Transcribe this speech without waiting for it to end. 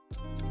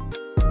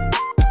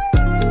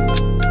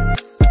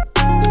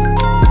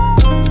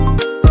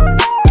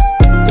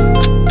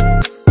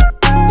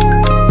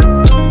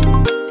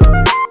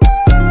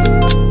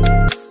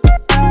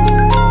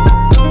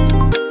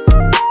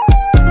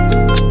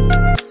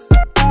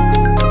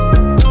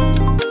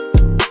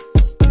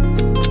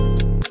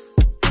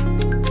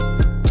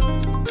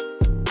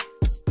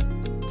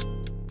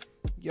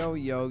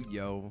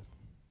Yo.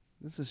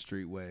 This is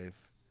Street Wave.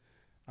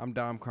 I'm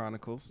Dom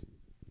Chronicles.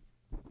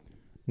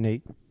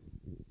 Nate.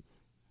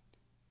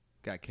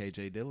 Got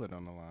KJ Dillard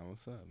on the line.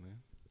 What's up, man?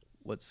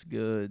 What's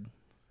good?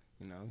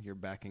 You know, you're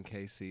back in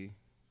KC.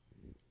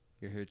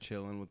 You're here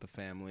chilling with the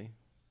family,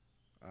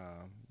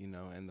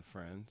 and the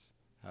friends.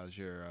 How's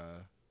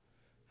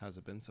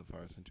it been so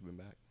far since you've been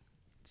back?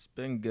 It's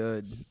been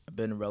good. I've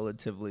been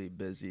relatively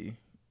busy,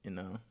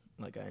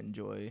 like I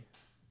enjoy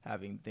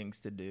having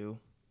things to do.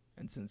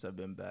 And since I've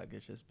been back,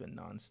 it's just been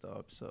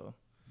nonstop. So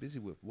Busy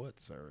with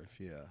what, sir? If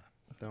you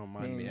don't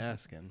mind me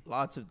asking.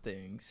 Lots of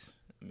things.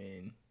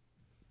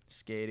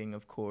 Skating,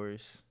 of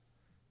course.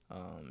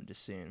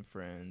 Just seeing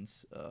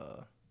friends,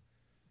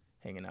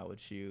 hanging out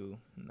with you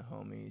and the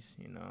homies,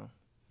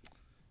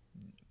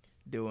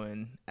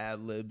 doing ad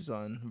libs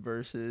on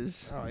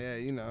verses. Oh yeah,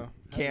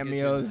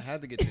 cameos. I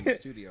had to get you in the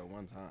studio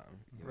one time.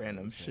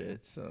 Random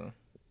shit. So you know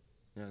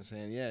what I'm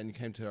saying? Yeah, and you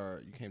came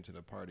to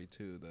the party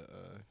too, the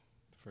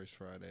first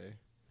Friday.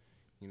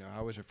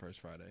 How was your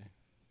first Friday?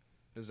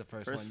 This is the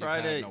first one you've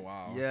had in a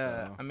while.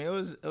 Yeah,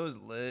 so. it was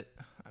lit.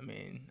 I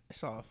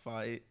saw a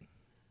fight,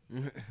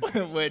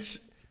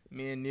 which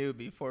me and you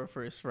before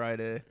first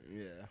Friday.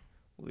 Yeah.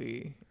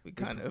 We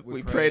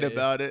prayed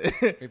about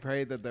it. We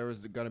prayed that there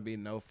was going to be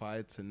no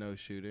fights and no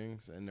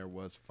shootings, and there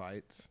was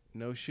fights.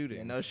 No shootings.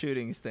 Yeah, no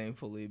shootings,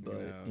 thankfully,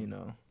 but,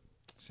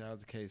 Shout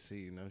out to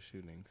KC, no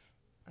shootings.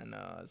 I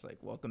know. I was like,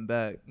 welcome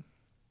back.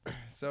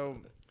 So,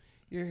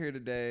 you're here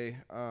today.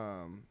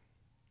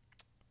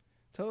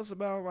 Tell us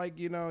about,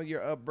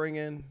 your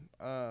upbringing,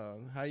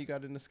 how you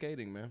got into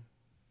skating, man.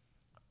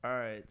 All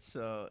right,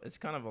 so it's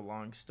kind of a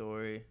long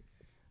story.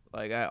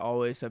 Like, I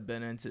always have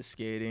been into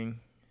skating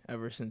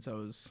ever since I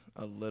was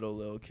a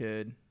little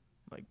kid.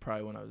 Like,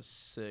 probably when I was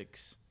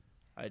 6,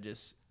 I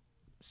just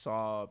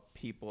saw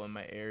people in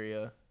my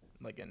area,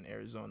 like in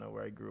Arizona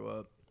where I grew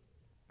up.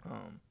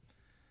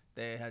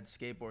 They had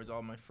skateboards,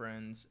 all my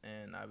friends,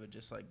 and I would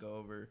just, go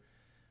over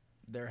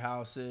their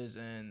houses,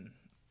 and,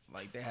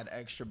 they had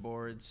extra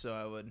boards, so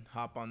I would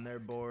hop on their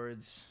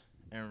boards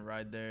and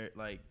ride there,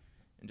 and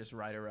just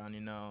ride around,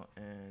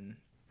 and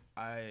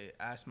I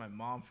asked my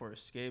mom for a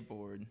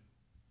skateboard,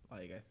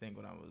 I think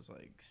when I was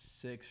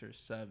 6 or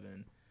 7,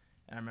 and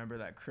I remember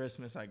that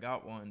Christmas I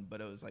got one,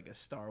 but it was a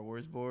Star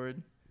Wars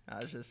board. I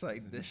was just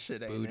this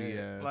shit ain't Booty it.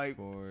 Ass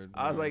board,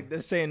 I was like,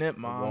 this ain't it,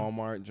 Mom.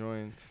 Walmart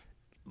joints.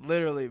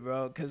 Literally,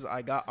 bro, because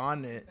I got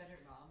on it,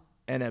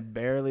 and it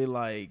barely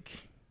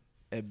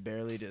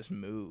just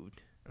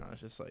moved. And I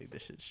was just like,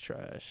 this shit's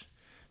trash.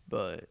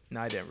 But,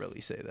 no, I didn't really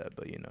say that,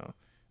 but,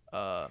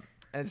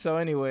 And so,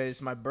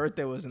 anyways, my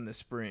birthday was in the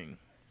spring.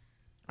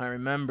 I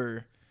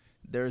remember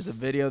there was a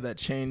video that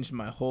changed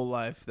my whole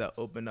life that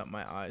opened up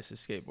my eyes to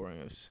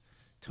skateboarding. It was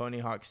Tony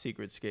Hawk's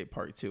Secret Skate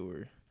Park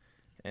Tour.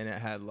 And it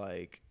had,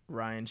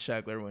 Ryan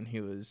Sheckler when he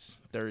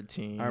was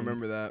 13. I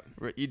remember that.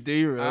 Do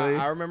you really?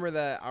 I remember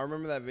that. I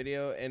remember that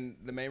video, and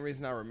the main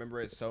reason I remember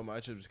it so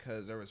much is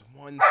because there was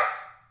one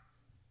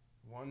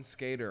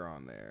skater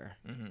on there.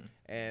 Mm-hmm.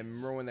 And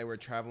remember when they were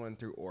traveling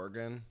through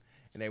Oregon,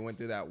 and they went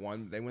to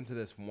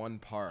this one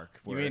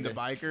park. You mean the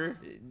biker?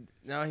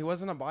 No, he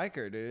wasn't a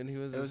biker, dude.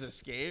 It was a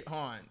skate?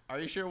 Hold on. Are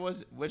you sure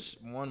which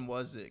one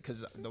was it?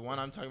 Because the one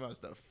I'm talking about is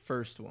the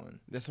first one.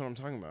 That's what I'm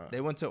talking about.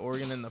 They went to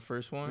Oregon in the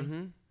first one?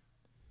 Mm-hmm.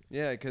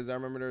 Yeah, because I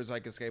remember there was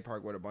a skate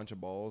park with a bunch of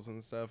bowls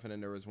and stuff, and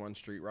then there was one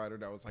street rider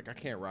that was like, I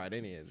can't ride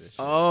any of this shit.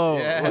 Oh,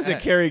 yeah. Was it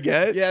Kerry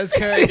Getz? Yeah, it's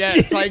Kerry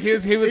Getz.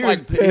 He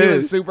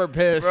was super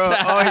pissed. Bro,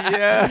 oh,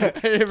 yeah.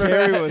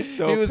 Kerry was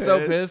so pissed. He was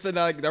so pissed, and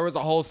there was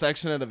a whole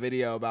section of the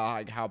video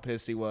about how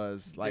pissed he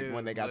was Dude,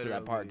 when they got to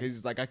that park. Because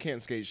he's like, I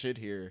can't skate shit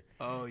here.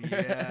 Oh,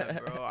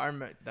 yeah, bro. I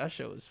remember that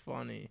shit was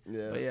funny.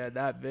 Yeah. But, yeah,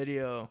 that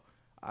video,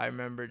 I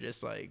remember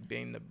just,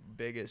 being the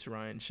biggest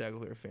Ryan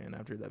Sheckler fan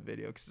after that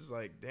video. Because it's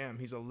damn,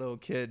 he's a little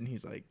kid, and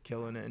he's,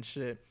 killing it and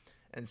shit.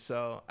 And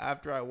so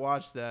after I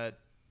watched that,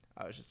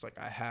 I was just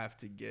I have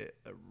to get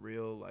a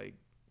real,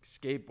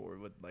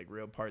 skateboard with,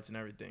 real parts and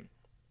everything.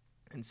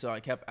 And so I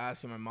kept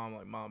asking my mom,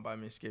 Mom, buy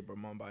me a skateboard.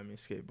 Mom, buy me a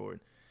skateboard.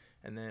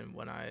 And then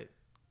when I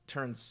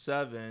turned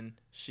 7,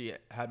 she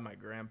had my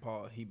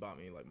grandpa. He bought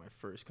me, my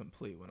first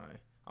complete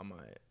on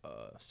my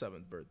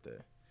 7th birthday.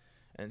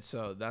 And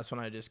so that's when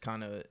I just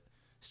kind of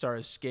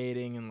started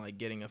skating and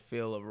getting a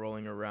feel of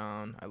rolling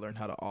around. I learned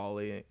how to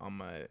ollie on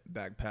my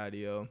back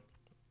patio,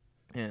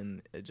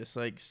 and it just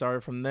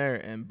started from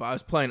there. But I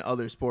was playing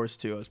other sports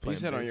too. I was playing.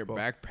 You said baseball. on your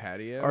back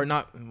patio, or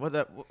not?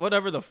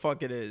 Whatever the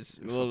fuck it is.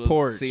 A little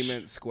porch.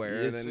 cement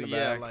square in the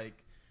back.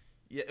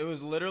 Yeah, it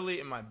was literally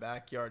in my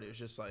backyard. It was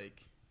just I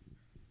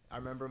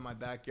remember in my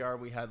backyard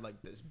we had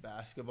this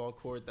basketball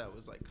court that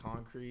was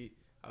concrete.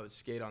 I would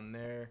skate on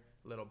there.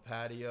 Little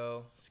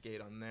patio,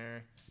 skate on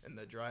there, in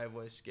the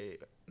driveway,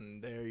 skate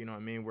in there, you know what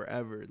I mean,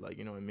 wherever,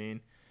 you know what I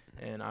mean,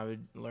 and I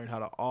would learn how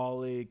to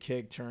ollie,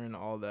 kick, turn,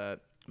 all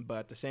that, but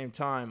at the same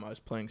time, I was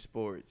playing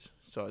sports,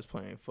 so I was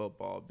playing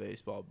football,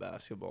 baseball,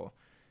 basketball,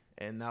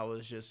 and that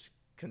was just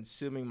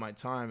consuming my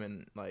time,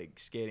 and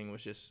skating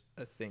was just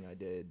a thing I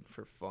did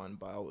for fun,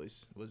 but I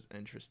always was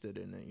interested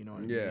in it, you know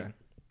what I mean?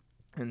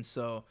 And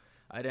so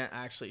I didn't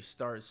actually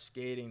start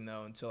skating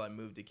though until I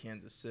moved to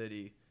Kansas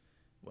City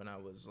when I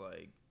was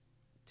like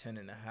 10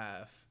 and a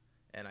half,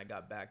 and I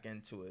got back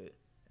into it,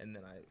 and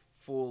then I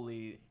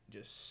fully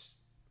just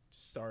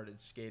started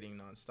skating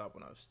nonstop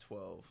when I was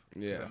 12.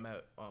 Yeah. I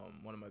met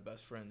one of my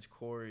best friends,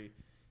 Corey.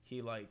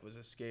 He like was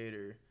a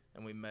skater,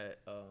 and we met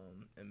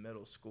in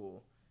middle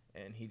school,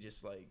 and he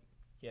just like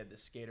he had the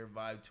skater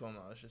vibe to him.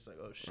 I was just like,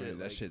 oh shit, Man,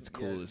 that like, shit's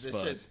cool as this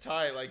fuck. shit's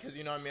tight, like, cause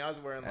you know what I mean. I was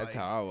wearing That's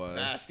like how I was.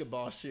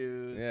 basketball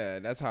shoes. Yeah,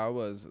 that's how I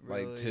was.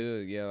 Really? Like too.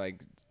 Yeah,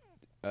 like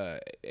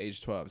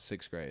age 12,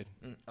 6th grade.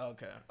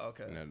 Okay.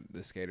 You know,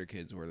 the skater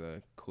kids were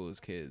the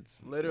coolest kids.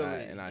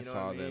 Literally, And I you know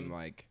saw what I them mean?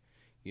 like,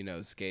 you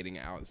know, skating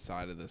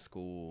outside of the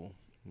school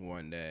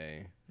one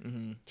day,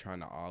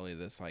 trying to ollie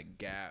this like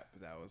gap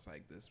that was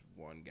like this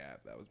one gap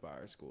that was by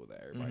our school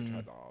that everybody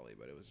tried to ollie,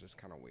 but it was just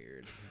kind of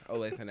weird.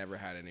 Olathe never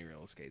had any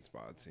real skate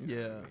spots. You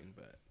know what I mean?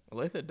 But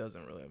Olathe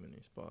doesn't really have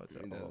any spots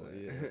at it all.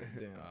 doesn't. Yeah,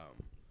 damn.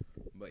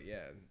 But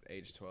yeah,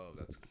 age 12.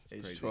 That's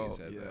Age crazy 12, you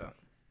said yeah. that.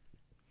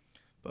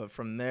 But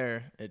from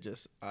there,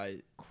 I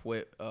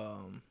quit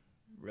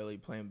really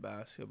playing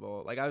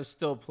basketball. Like I was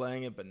still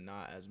playing it, but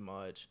not as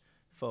much.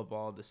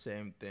 Football, the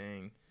same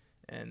thing.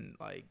 And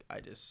like I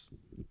just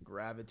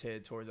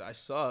gravitated towards it. I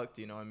sucked,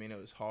 you know what I mean? It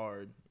was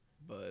hard,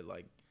 but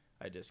like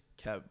I just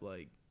kept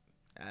like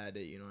at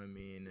it, you know what I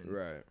mean? And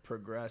Right.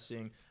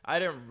 progressing. I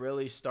didn't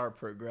really start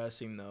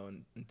progressing though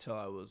until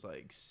I was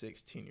like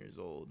 16 years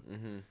old,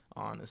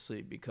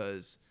 honestly,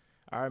 because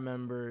I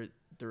remember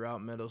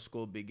throughout middle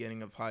school,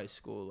 beginning of high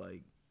school,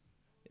 like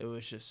it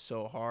was just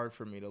so hard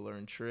for me to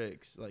learn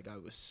tricks. Like I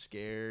was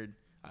scared.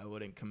 I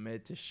wouldn't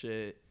commit to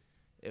shit.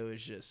 It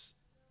was just,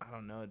 I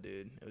don't know,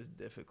 dude. It was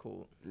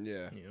difficult.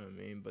 Yeah. You know what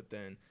I mean? But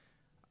then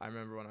I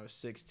remember when I was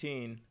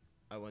 16,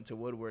 I went to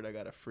Woodward. I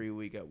got a free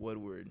week at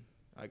Woodward.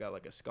 I got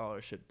like a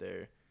scholarship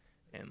there.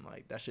 And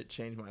like that shit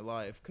changed my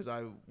life. Because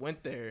I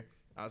went there.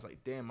 I was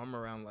like, damn, I'm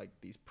around like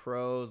these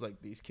pros,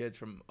 like these kids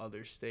from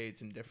other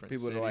states and different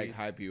People cities. to like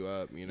hype you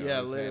up, you know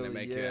Yeah, what I'm saying? To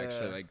literally, make you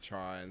actually yeah. like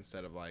try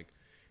instead of like,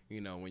 you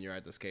know, when you're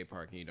at the skate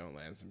park and you don't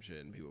land some shit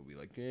and people be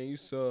like, yeah, you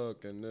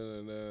suck and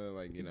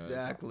like, you know.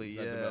 Exactly, it's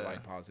nothing but, yeah.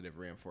 like positive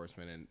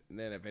reinforcement. And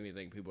then if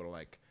anything, people to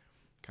like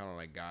kind of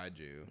like guide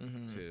you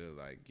to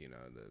like, you know,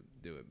 to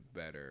do it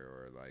better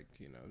or like,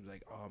 you know,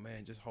 like, oh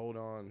man, just hold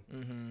on.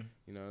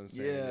 You know what I'm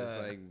saying? Yeah. Just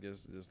like,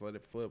 just let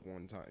it flip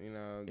one time, you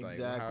know,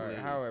 Exactly.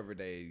 like however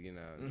they, you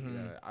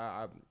know,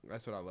 I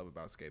that's what I love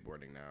about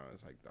skateboarding now.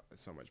 It's like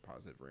so much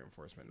positive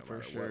reinforcement no For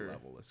matter sure. what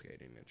level of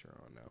skating that you're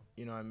on now.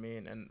 You know what I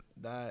mean? And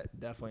that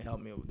definitely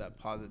helped me with that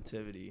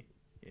positivity,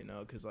 you know,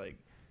 because, like,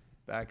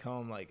 back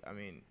home, like, I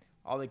mean,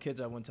 all the kids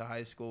I went to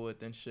high school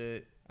with and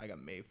shit, I got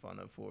made fun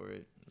of for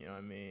it, you know what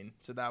I mean?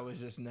 So that was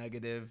just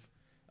negative.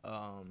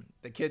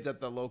 The kids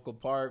at the local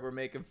park were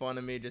making fun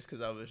of me just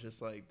because I was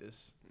just, like,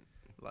 this,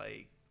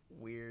 like,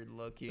 weird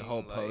looking. The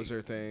whole like,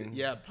 poser thing.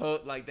 Yeah,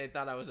 like, they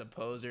thought I was a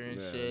poser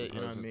and Yeah, shit, the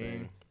you know what I poser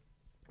mean?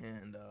 thing.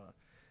 And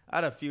I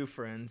had a few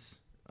friends.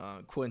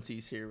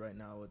 Quincy's here right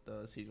now with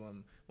us. He's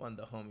one of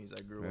the homies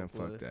I grew Man, up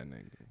fuck with. that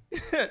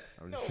nigga.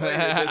 I'm No just way,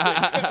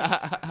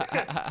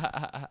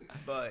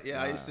 But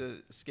yeah, I used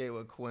to skate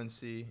with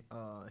Quincy.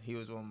 He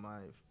was one of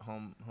my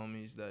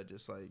homies that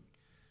just like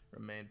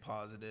remained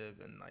positive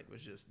and like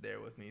was just there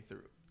with me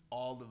through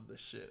all of the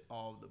shit,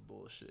 all of the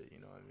bullshit. You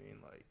know what I mean?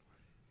 Like,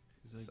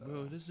 He's like, so-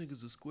 bro, this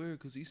nigga's a square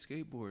because he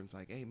skateboards. It's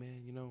like, hey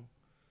man, you know,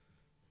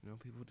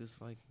 people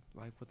just like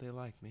what they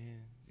like,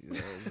 man. You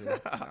know,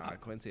 nah,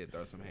 Quincy would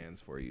throw some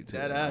hands for you too.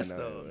 that I ass know,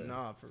 though, man.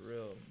 nah, for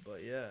real.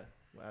 But yeah,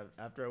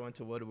 after I went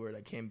to Woodward,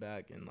 I came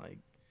back and like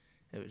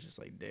it was just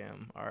like,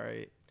 damn, all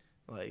right,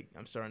 like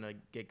I'm starting to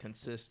get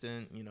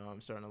consistent. You know,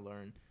 I'm starting to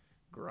learn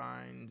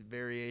grind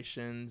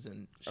variations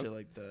and shit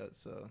like that.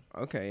 So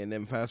Okay, and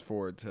then fast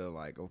forward to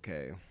like,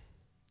 okay.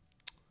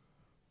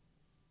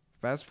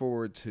 Fast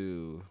forward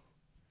to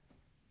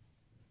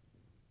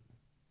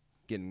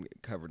getting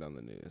covered on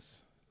the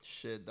news.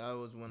 shit, that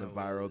was when The I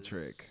viral was,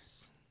 trick.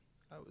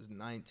 I was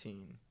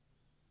 19.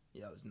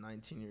 Yeah, I was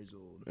 19 years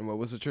old. And what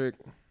was the trick?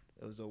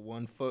 It was a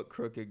 1 foot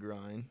crooked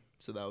grind.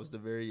 So that was the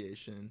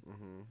variation.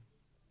 Mm-hmm.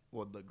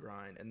 Well, the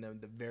grind, and then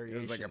the It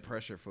variation. was like a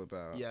pressure flip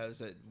out. Yeah, it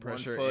was a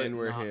Pressure 1 foot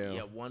inward heel.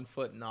 Yeah, 1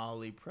 foot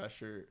nollie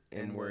pressure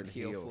Inward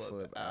heel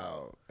flip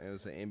out. It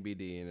was an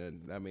NBD,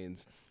 and that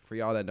means, for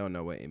y'all that don't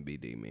know what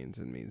NBD means,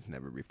 it means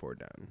never before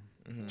done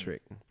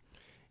trick.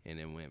 And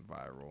it went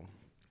viral.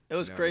 It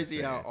was You know what I'm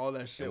crazy how saying? all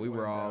that shit And we were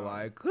went all down.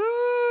 like,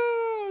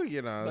 ooh,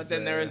 you know. But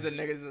then there was saying?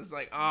 the niggas that's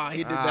like, oh, he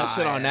did that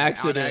shit on yeah,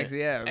 accident.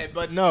 yeah. Hey,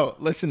 but no,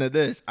 listen to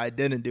this. I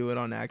didn't do it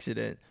on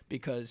accident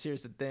because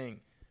here's the thing.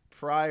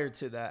 Prior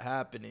to that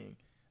happening,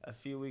 a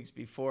few weeks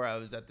before, I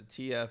was at the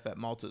TF at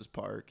Malta's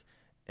Park,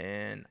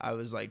 and I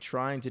was like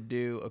trying to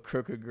do a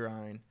crooked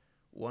grind,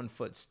 1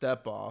 foot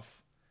step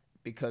off,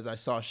 because I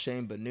saw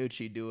Shane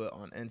Benucci do it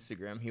on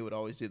Instagram. He would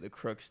always do the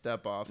crook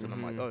step offs, and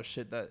I'm like, oh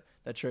shit, that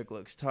trick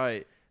looks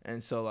tight.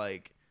 And so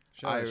like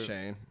Shout out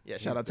Shane. Yeah,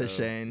 shout He's out to dope.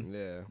 Shane,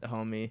 Yeah. the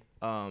homie.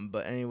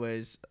 But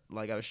anyways,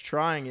 like I was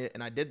trying it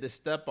and I did the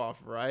step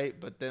off right,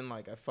 but then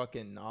like I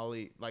fucking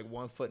nollie, like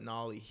 1 foot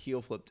nollie,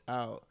 heel flipped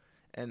out,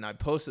 and I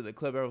posted the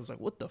clip. Everyone was like,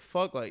 "What the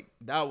fuck?" Like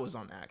that was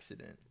on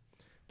accident.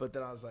 But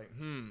then I was like,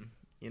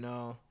 you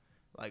know,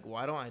 like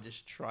why don't I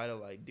just try to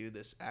like do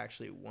this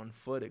actually 1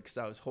 footed? Because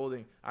I was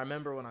holding. I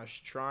remember when I was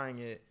trying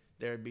it,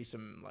 there'd be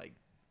some like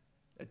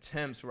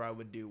attempts where I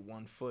would do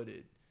 1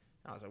 footed.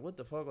 I was like, what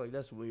the fuck? Like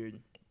that's weird.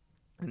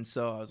 And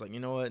so I was like, you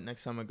know what?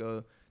 Next time I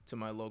go to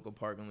my local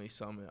park in Lee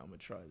Summit, I'm going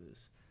to try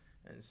this.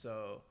 And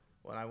so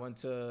when I went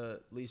to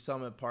Lee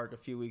Summit Park a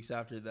few weeks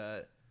after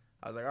that,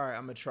 I was like, all right,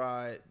 I'm going to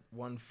try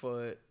 1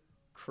 foot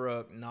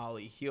crook,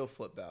 nollie, heel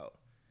flip out.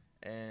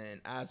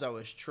 And as I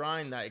was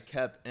trying that, it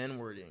kept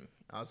inwarding.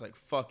 I was like,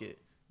 fuck it.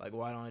 Like,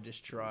 why don't I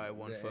just try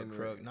 1 foot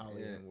crook,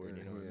 nollie, inward?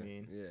 You know what I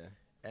mean?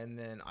 Yeah. And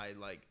then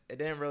it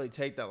didn't really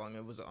take that long.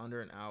 It was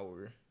under an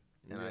hour.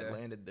 And I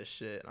landed this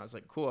shit. And I was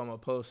like, cool, I'm going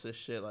to post this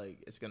shit. Like,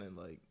 it's going to,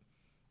 like,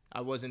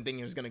 I wasn't thinking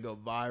it was going to go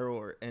viral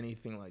or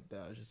anything like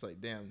that. I was just like,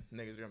 damn,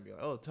 niggas are going to be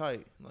like, oh,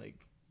 tight. Like,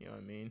 you know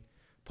what I mean?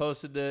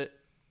 Posted it.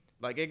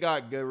 Like, it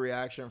got good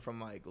reaction from,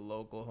 like,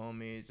 local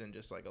homies and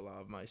just, like, a lot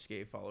of my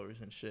skate followers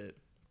and shit.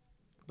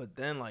 But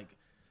then, like,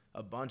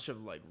 a bunch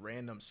of, like,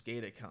 random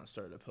skate accounts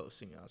started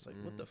posting it. I was like,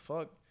 what the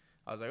fuck?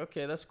 I was like,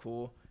 okay, that's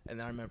cool. And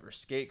then I remember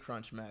Skate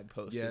Crunch Mag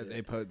posted it.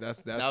 They put that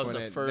was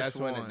the first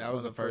one. That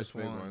was the first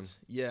big one.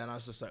 Yeah, and I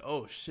was just like,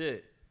 oh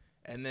shit.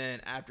 And then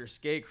after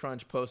Skate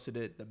Crunch posted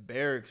it, the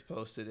Barracks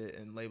posted it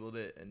and labeled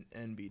it an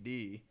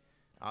NBD.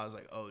 I was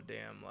like, oh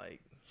damn,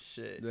 like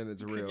shit. Then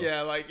it's real.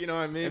 Yeah, like you know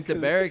what I mean. If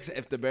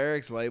the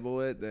barracks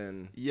label it,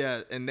 then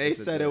yeah, and they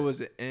said it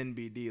was an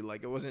NBD.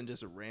 Like it wasn't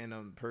just a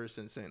random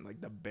person saying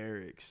like the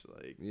Barracks.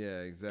 Like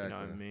yeah, exactly. You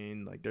know what I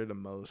mean? Like they're the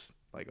most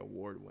like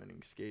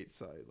award-winning skate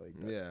site. Like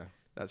that, yeah.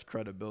 That's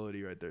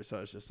credibility right there. So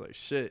I was just like,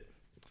 shit.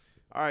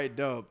 All right,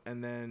 dope.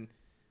 And then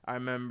I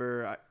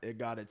remember it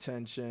got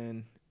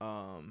attention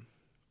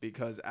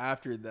because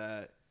after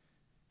that,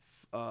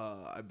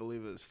 I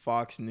believe it was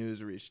Fox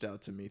News reached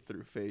out to me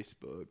through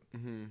Facebook.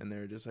 And they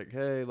were just like,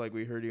 hey, like,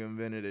 we heard you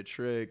invented a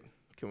trick.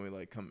 Can we,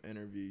 like, come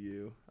interview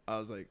you? I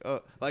was like,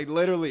 oh. Like,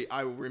 literally,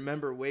 I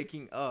remember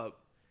waking up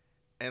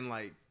and,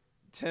 like,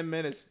 10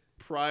 minutes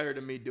prior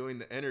to me doing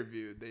the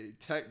interview,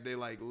 they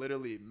like,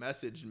 literally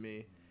messaged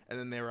me. And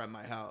then they were at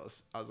my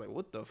house. I was like,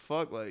 what the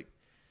fuck? Like,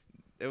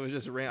 it was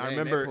just random. I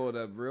remember. They pulled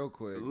up real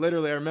quick.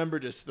 Literally, I remember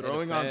just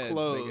throwing on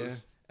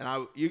clothes.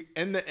 Nigga. And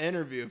in the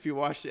interview, if you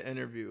watch the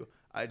interview,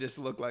 I just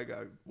look like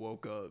I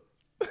woke up.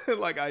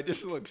 Like, I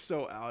just look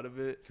so out of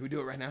it. Can we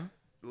do it right now?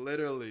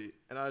 Literally.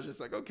 And I was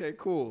just like, okay,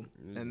 cool.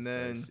 And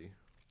then,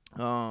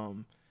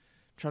 trying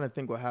to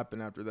think what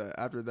happened after that.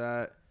 After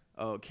that,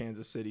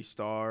 Kansas City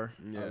Star.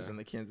 Yeah. I was in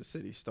the Kansas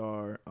City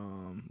Star.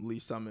 Lee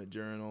Summit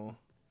Journal.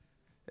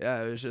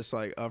 Yeah, it was just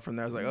like up from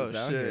there. I was like, oh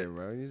shit, here,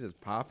 bro, you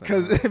just popping.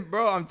 Because,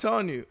 bro, I'm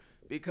telling you,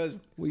 because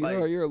we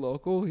are your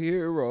local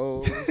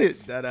heroes.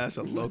 That ass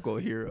a local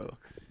hero.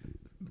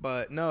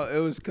 But no, it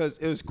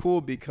was cool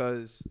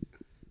because,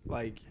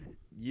 like,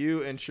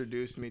 you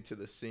introduced me to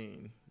the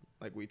scene,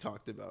 like we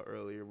talked about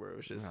earlier, where it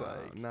was just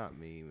like not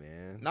me,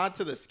 man, not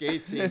to the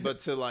skate scene, but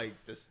to like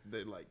the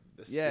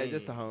yeah, scene,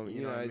 just the home,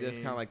 you know, just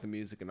kind of like the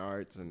music and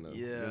arts and the,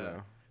 yeah. You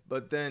know.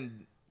 But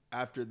then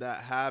after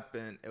that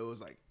happened, it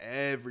was like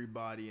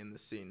everybody in the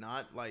scene,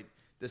 not like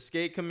the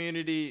skate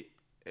community.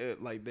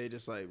 Like they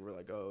just like were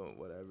like, oh,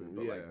 whatever.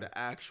 But like the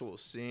actual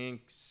seeing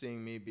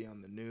me be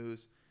on the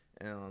news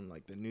and on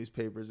like the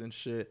newspapers and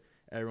shit,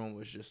 everyone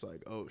was just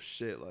like, oh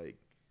shit. Like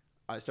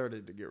I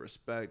started to get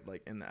respect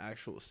like in the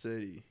actual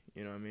city,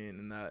 you know what I mean?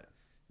 And that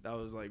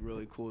was like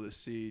really cool to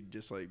see.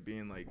 Just like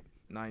being like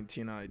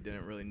 19, I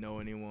didn't really know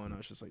anyone. I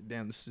was just like,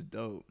 damn, this is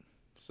dope.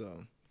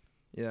 So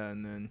yeah,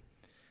 and then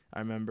I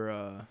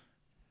remember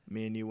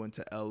me and you went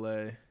to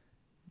LA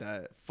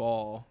that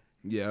fall.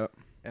 Yeah.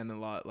 And a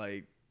lot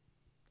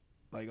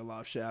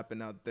of shit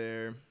happened out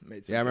there.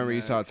 I remember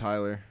you saw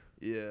Tyler.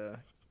 Yeah.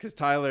 Cause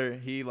Tyler,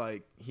 he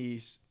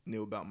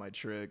knew about my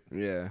trick.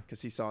 Yeah.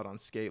 Cause he saw it on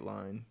Skate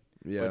Line.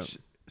 Yeah. Which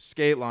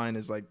Skate Line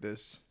is like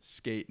this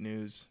skate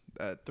news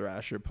that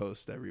Thrasher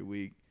posts every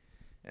week.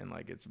 And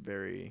like it's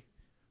very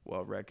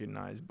well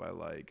recognized by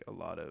like a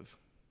lot of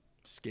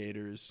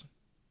skaters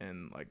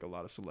and like a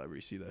lot of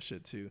celebrities see that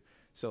shit too.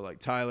 So like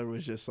Tyler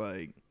was just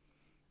like,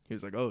 he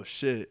was like, oh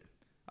shit,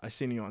 I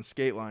seen you on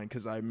Skate Line.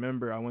 Cause I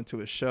remember I went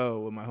to a show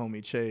with my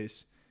homie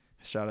Chase.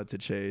 Shout out to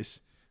Chase.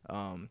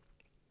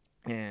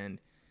 And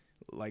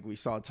like we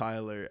saw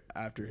Tyler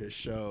after his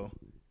show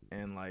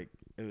and like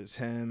it was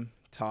him,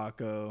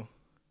 Taco,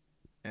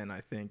 and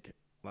I think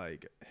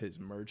like his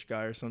merch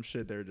guy or some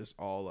shit. They were just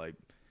all like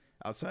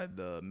outside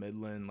the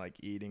Midland, like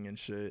eating and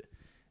shit.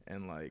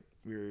 And like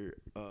we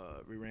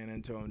ran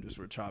into him, just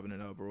were chopping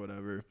it up or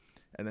whatever.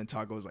 And then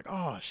Taco was like,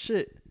 oh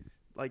shit,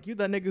 like you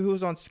that nigga who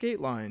was on Skate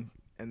Line.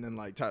 And then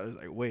like Tyler's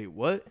like, wait,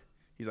 what?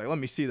 He's like, let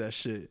me see that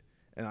shit.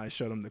 And I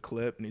showed him the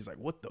clip and he's like,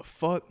 what the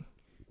fuck?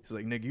 He's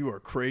like, nigga, you are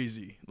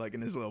crazy. Like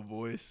in his little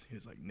voice. He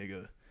was like,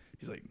 nigga,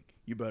 he's like,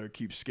 you better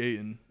keep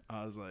skating.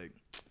 I was like,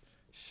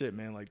 shit,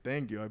 man, like,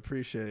 thank you, I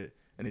appreciate it.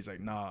 And he's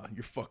like, nah,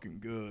 you're fucking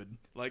good.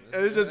 Like,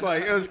 it was just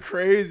like, it was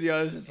crazy.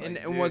 I was just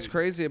like, and what's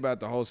crazy about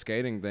the whole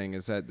skating thing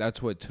is that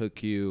that's what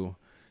took you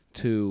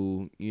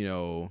to, you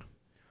know,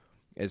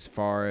 as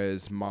far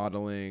as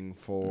modeling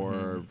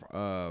for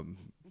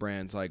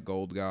brands like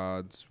Gold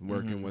Gods,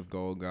 working with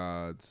Gold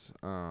Gods,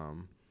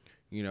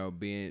 you know,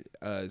 being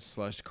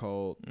Slush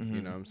Cult,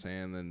 you know what I'm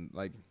saying? Then,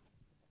 like,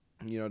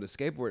 you know, the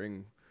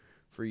skateboarding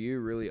for you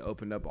really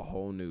opened up a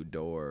whole new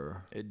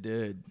door. It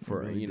did.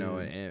 For, really you know,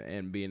 did.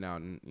 and being out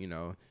and, you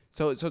know.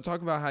 So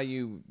talk about how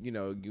you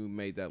know, you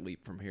made that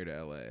leap from here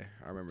to LA.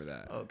 I remember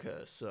that.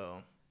 Okay,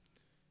 so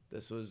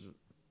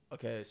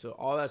so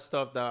all that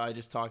stuff that I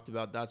just talked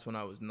about, that's when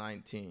I was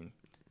 19.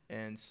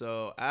 And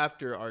so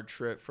after our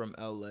trip from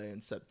LA in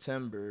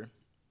September,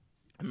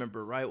 I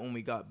remember right when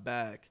we got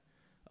back,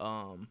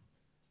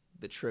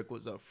 the Trick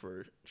was up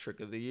for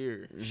Trick of the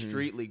Year.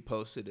 Street League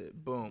posted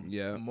it. Boom.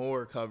 Yeah.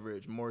 More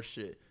coverage, more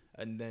shit.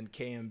 And then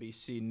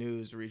KMBC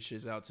News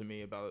reaches out to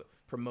me about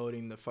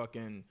promoting the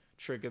fucking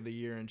Trick of the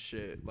Year and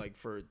shit, like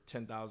for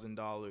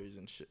 $10,000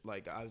 and shit.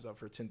 Like, I was up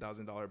for a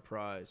 $10,000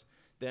 prize.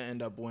 They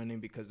end up winning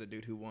because the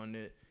dude who won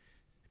it,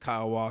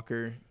 Kyle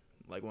Walker,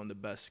 like one of the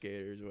best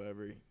skaters or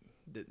whatever,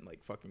 didn't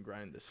like fucking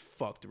grind this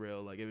fucked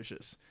rail. Like, it was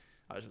just,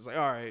 I was just like,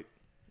 all right.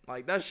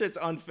 Like, that shit's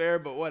unfair,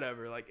 but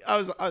whatever. Like, I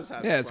was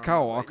happy. Yeah, it's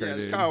Kyle Walker, like,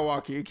 dude. It's Kyle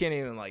Walker. You can't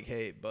even, like,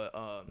 hate. But,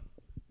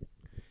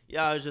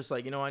 yeah, I was just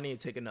like, you know, I need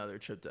to take another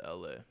trip to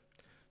LA.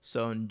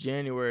 So, in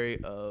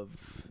January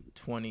of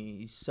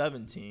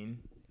 2017,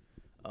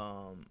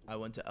 I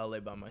went to LA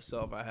by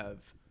myself. I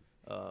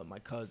have my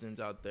cousins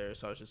out there,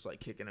 so I was just, like,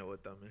 kicking it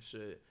with them and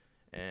shit.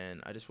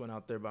 And I just went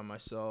out there by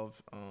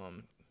myself.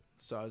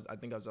 So, I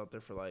think I was out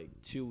there for, like,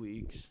 2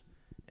 weeks.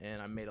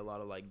 And I made a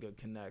lot of, like, good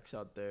connects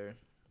out there.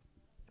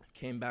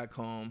 Came back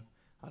home.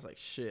 I was like,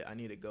 shit, I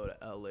need to go to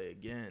LA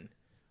again.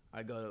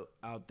 I go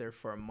out there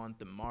for a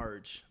month in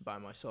March by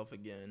myself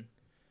again.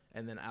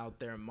 And then out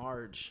there in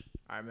March,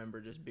 I remember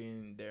just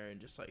being there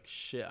and just like,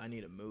 shit, I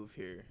need to move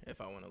here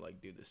if I want to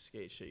like do this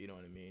skate shit, you know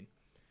what I mean?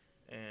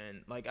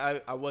 And like,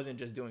 I wasn't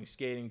just doing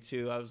skating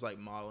too. I was like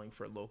modeling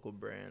for local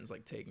brands,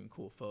 like taking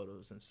cool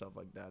photos and stuff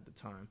like that at the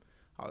time.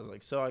 I was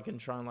like, so I can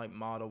try and like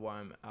model while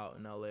I'm out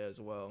in LA as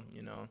well,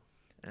 you know?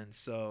 And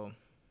so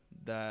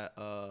that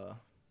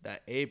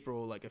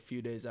April, like a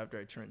few days after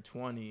I turned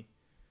 20,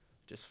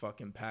 just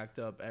fucking packed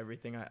up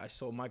everything. I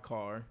sold my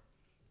car.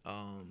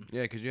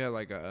 Yeah, because you had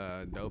like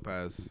a dope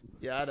ass.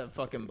 Yeah, I had a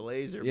fucking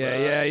Blazer. Yeah,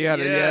 bro. yeah, you had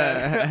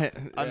a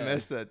I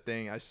missed that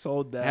thing. I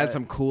sold that. It had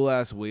some cool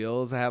ass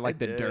wheels. It had like It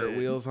the dirt did.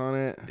 wheels on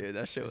it. Dude,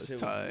 that shit was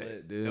tight.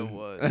 lit, dude. It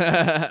was.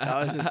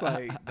 That was just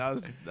like that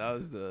was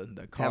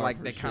the car. Had like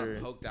for they kind sure.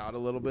 of poked out a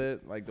little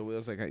bit, like the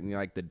wheels, like you know,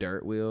 like the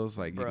dirt wheels.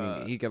 Like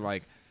he could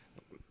like,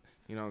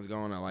 you know,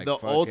 going to like the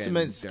fucking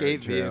ultimate dirt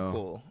skate trail.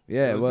 vehicle.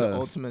 Yeah, it was the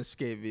ultimate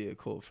skate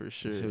vehicle for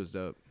sure. That shit was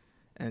dope.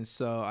 And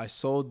so I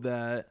sold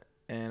that,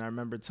 and I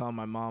remember telling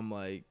my mom,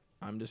 like,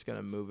 I'm just going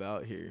to move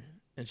out here.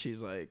 And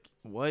she's like,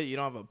 what? You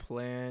don't have a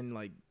plan?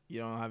 Like, you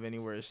don't have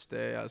anywhere to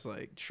stay? I was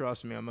like,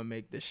 trust me, I'm going to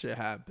make this shit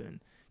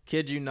happen.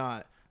 Kid you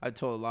not. I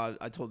told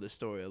this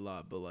story a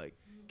lot, but, like,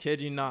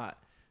 kid you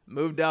not.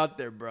 Moved out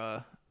there,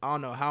 bruh. I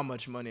don't know how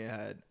much money I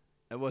had.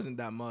 It wasn't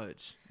that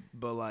much.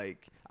 But,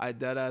 like, I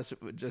deadass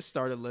just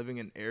started living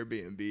in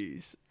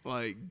Airbnbs.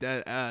 Like,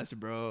 deadass,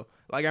 bro.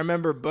 Like, I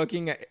remember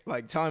booking,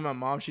 like, telling my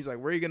mom, she's like,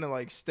 where are you going to,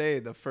 like, stay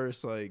the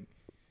first, like,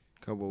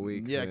 couple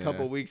weeks. Yeah, a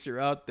couple weeks you're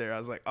out there. I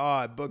was like, oh,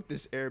 I booked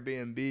this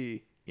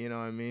Airbnb. You know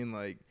what I mean?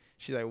 Like,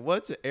 she's like,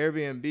 what's an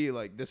Airbnb?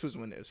 Like, this was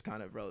when it was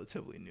kind of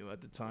relatively new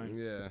at the time.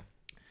 Yeah.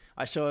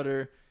 I showed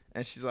her,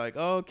 and she's like,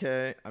 oh,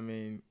 okay. I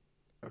mean,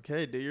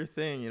 okay, do your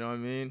thing. You know what I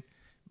mean?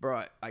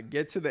 Bro, I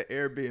get to the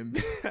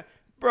Airbnb.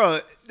 Bro,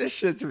 this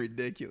shit's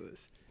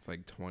ridiculous. It's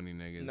like 20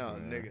 niggas. No,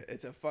 nigga,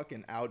 it's a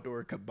fucking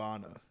outdoor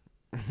cabana.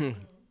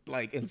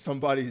 Like, in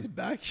somebody's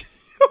backyard.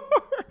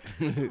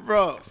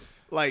 Bro,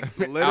 like,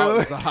 literally.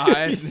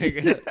 Outside,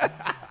 nigga.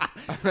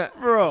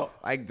 Bro.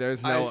 Like,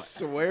 I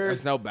swear.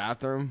 there's no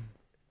bathroom.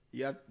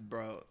 Yeah,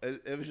 bro.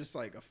 It was just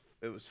like,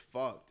 it was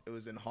fucked. It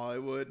was in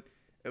Hollywood.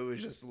 It was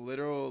just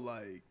literal,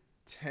 like,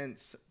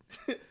 tents,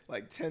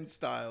 like, tent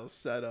style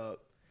set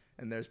up.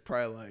 And there's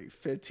probably, like,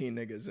 15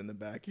 niggas in the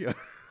backyard.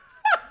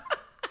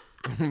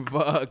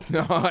 Fuck,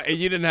 no. And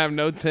you didn't have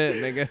no tent,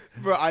 nigga.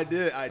 Bro, I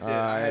did. I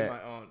had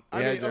my own.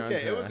 I mean, your own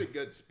okay, it was a tent.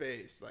 good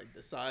space. Like,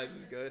 the size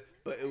was good,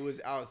 but it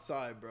was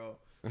outside, bro.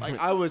 Like,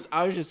 I was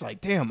just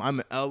like, damn,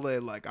 I'm in LA.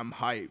 Like, I'm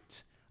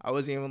hyped. I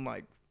wasn't even,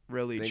 like,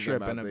 really Thinking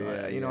tripping about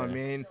about the- it. You know what I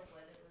yeah. mean?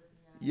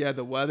 Yeah,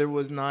 the weather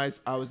was nice.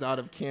 I was out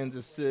of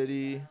Kansas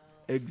City.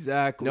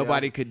 Exactly.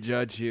 Nobody could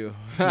judge you.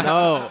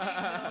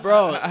 No.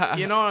 Bro,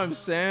 you know what I'm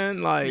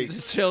saying? Like,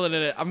 Just chilling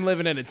in it. I'm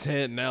living in a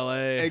tent in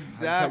LA.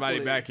 Exactly. In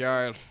somebody's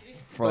backyard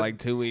for like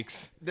 2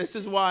 weeks. this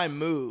is why I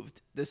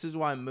moved.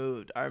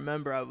 I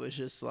remember I was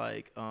just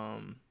like,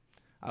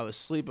 I was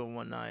sleeping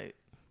one night.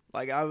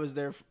 Like, I was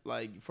there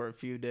for a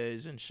few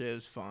days and shit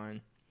was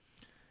fine.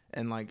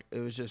 And like, it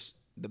was just,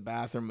 the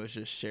bathroom was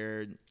just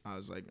shared. I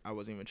was like, I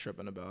wasn't even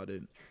tripping about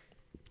it.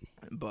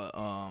 But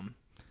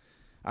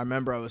I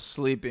remember I was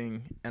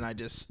sleeping, and I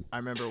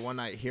remember one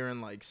night hearing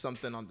like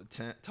something on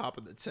the top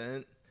of the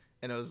tent,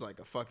 and it was like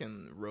a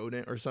fucking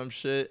rodent or some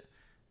shit.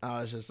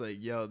 I was just like,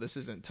 yo, this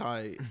isn't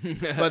tight.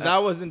 But that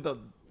wasn't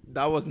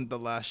the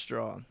last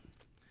straw.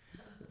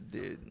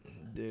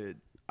 Dude.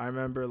 I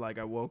remember like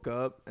I woke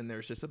up and there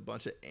was just a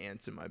bunch of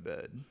ants in my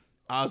bed.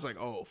 I was like,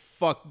 oh,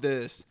 fuck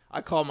this.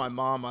 I called my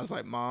mom. I was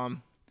like,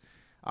 Mom,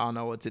 I don't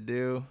know what to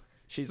do.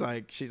 She's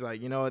like,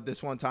 you know what?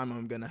 This one time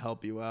I'm going to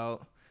help you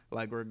out.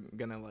 Like, we're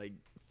going to like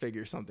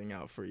figure something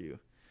out for you.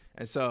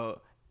 And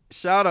so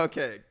shout out,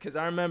 okay, because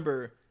I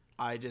remember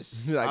I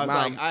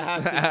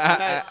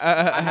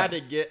had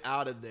to get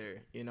out of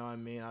there. You know what I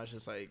mean? I was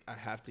just like, I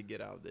have to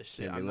get out of this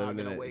shit. I'm not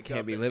going to wake up.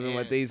 Can't be living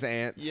with these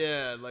ants.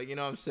 Yeah, like, you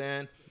know what I'm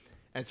saying?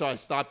 And so I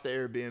stopped the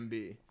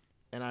Airbnb.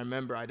 And I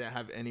remember I didn't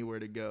have anywhere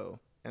to go.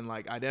 And,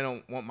 like, I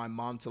didn't want my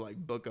mom to, like,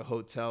 book a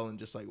hotel and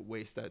just, like,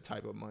 waste that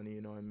type of money,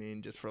 you know what I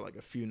mean, just for, like,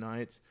 a few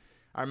nights.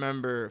 I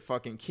remember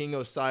fucking King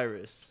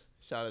Osiris.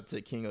 Shout out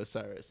to King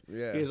Osiris.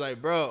 Yeah. He was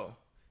like, bro,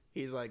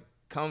 he's like,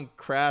 come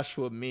crash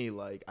with me.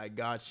 Like, I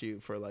got you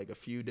for, like, a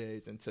few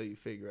days until you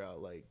figure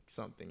out, like,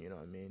 something, you know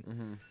what I mean?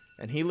 Mm-hmm.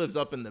 And he lives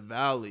up in the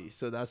valley,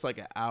 so that's, like,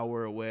 an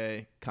hour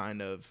away,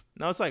 kind of.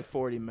 No, it's, like,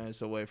 40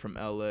 minutes away from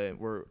L.A.,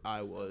 where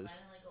I was. So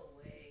like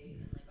away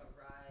and, like, a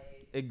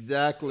ride.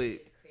 Exactly.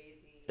 It's crazy.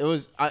 It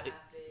was, Traffic.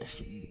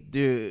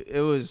 dude,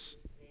 it was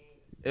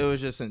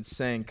just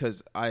insane,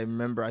 because I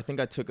remember, I think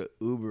I took an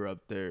Uber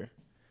up there,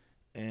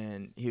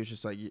 and he was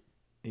just like,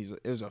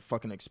 it was a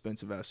fucking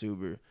expensive ass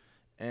Uber,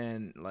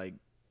 and like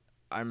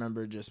I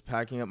remember just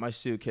packing up my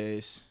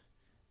suitcase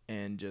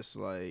and just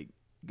like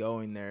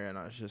going there, and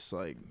I was just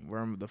like,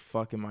 where the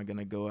fuck am I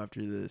gonna go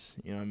after this?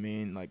 You know what I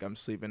mean? Like, I'm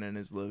sleeping in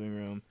his living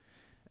room,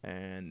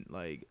 and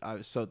like I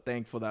was so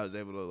thankful that I was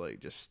able to like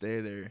just stay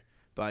there,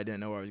 but I didn't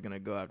know where I was gonna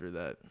go after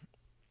that.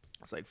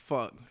 I was like,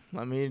 fuck,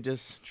 let me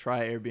just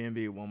try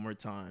Airbnb one more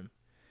time.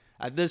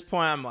 At this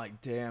point, I'm like,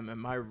 damn,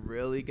 am I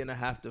really going to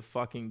have to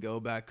fucking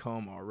go back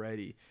home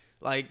already?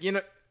 Like, you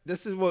know,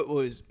 this is what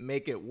was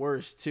make it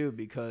worse, too,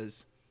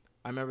 because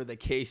I remember the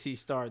KC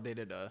Star, they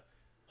did a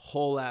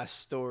whole ass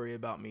story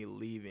about me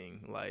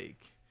leaving,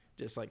 like,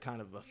 just like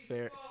kind of a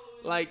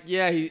like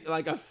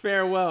a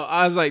farewell.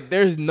 I was like,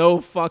 there's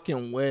no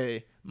fucking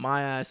way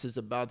my ass is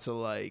about to,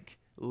 like,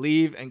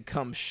 leave and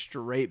come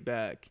straight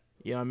back.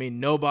 You know what I mean?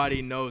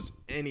 Nobody knows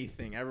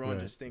anything. Everyone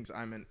just thinks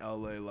I'm in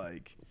LA,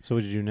 like. So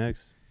what did you do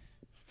next?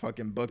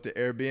 Fucking booked an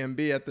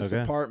Airbnb at this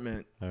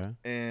apartment. All right.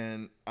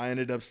 And I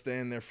ended up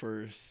staying there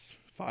for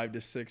 5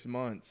 to 6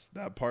 months.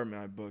 That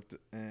apartment I booked,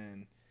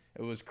 and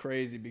it was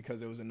crazy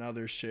because it was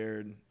another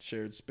shared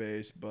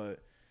space, but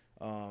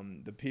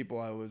the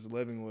people I was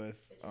living with,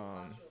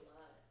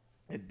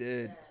 it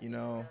did, Yeah, you know.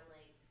 around,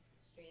 like,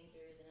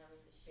 strangers and having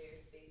to share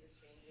space with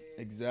strangers.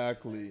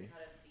 Exactly. How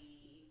to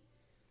be,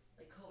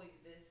 like,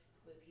 coexist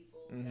with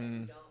people that Mm-hmm.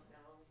 you don't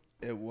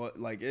know. It was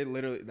like, it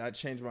literally, that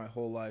changed my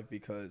whole life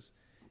because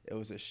it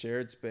was a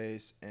shared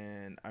space,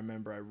 and I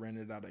remember I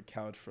rented out a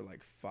couch for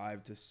like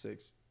 5 to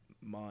 6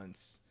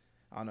 months.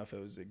 I don't know if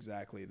it was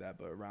exactly that,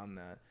 but around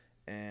that.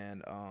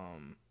 And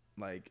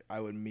like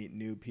I would meet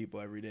new people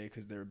every day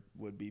because there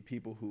would be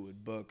people who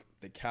would book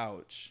the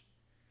couch,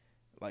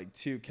 like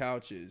 2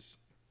 couches.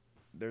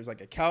 There's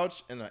like a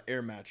couch and an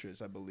air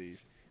mattress, I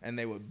believe, and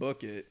they would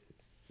book it.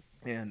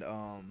 And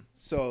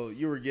so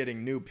you were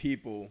getting new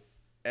people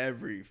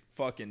every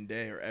fucking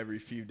day or every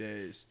few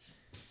days.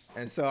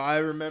 And so I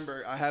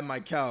remember I had my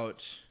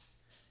couch,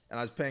 and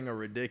I was paying a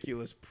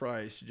ridiculous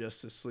price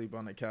just to sleep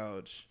on the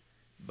couch.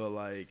 But,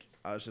 like,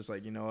 I was just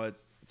like, you know what?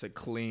 It's a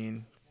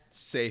clean,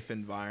 safe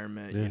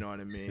environment. Yeah. You know what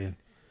I mean?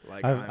 Yeah.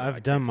 Like,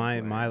 I've done my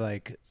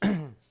like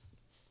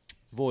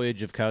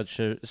voyage of couch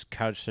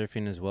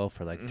surfing as well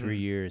for like 3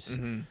 years.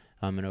 In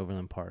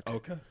Overland Park.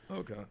 Okay.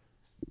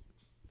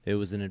 It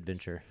was an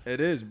adventure.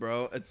 It is,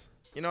 bro. It's,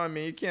 you know what I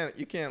mean?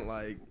 You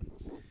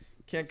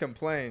can't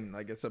complain.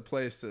 Like, it's a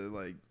place to,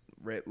 like,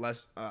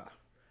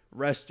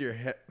 rest your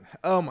head.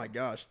 Oh my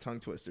gosh,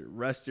 tongue twister.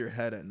 Rest your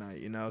head at night.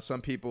 You know,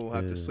 some people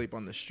have to sleep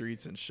on the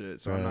streets and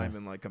shit. So I'm not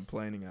even like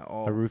complaining at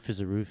all. A roof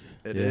is a roof.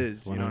 It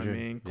is. You know what I 100.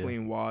 mean? Yeah.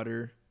 Clean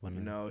water. 100.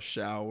 You know,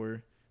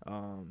 shower,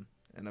 and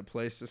a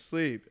place to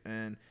sleep.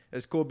 And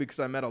it's cool because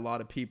I met a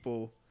lot of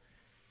people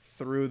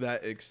through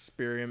that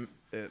experience.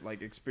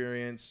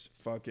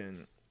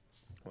 Fucking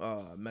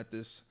met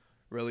this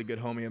really good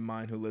homie of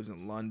mine who lives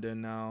in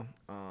London now.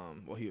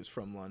 Well, he was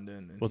from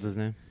London. And What's his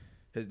name?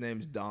 His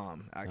name's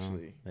Dom,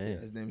 actually. Oh, hey. Yeah,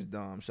 his name's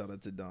Dom. Shout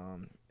out to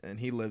Dom. And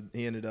he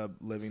ended up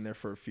living there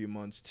for a few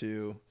months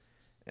too.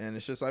 And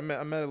it's just I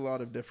met a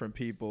lot of different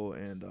people,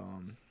 and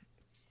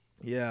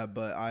yeah,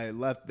 but I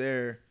left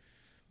there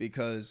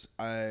because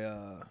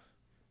I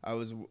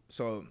was,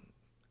 so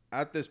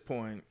at this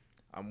point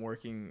I'm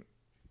working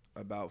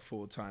about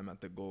full time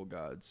at the Gold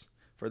Gods.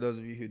 For those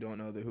of you who don't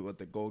know what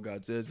the Gold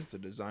Gods is, it's a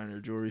designer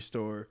jewelry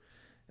store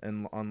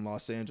on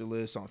Los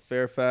Angeles, on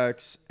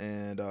Fairfax,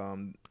 and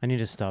I need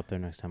to stop there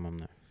next time I'm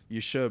there.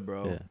 you should,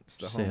 bro. Yeah, It's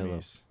the just say hello.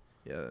 homies.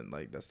 Yeah,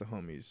 like that's the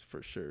homies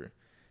for sure.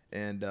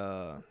 And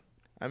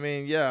I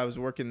mean, yeah, I was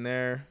working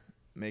there,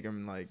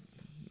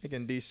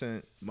 making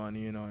decent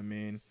money, you know what I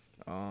mean?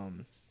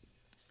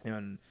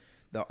 And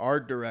the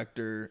art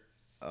director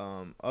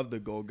of the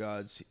Gold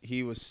Gods,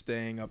 he was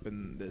staying up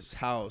in this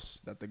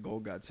house that the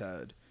Gold Gods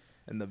had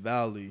in the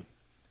valley,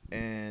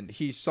 and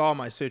he saw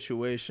my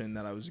situation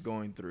that I was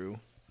going through.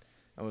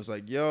 I was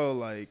like, yo,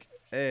 like,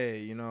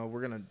 hey, you know,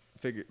 we're gonna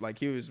figure,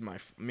 like,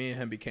 me and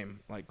him became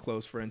like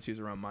close friends. He was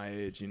around my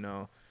age, you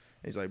know.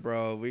 He's like,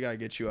 bro, we gotta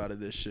get you out of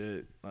this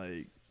shit.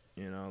 Like,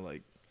 you know,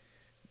 like,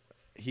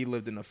 he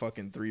lived in a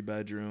fucking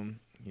 3-bedroom.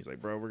 He's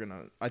like, bro,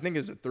 I think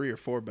it's a 3 or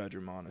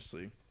 4-bedroom,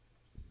 honestly.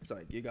 It's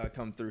like, you gotta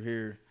come through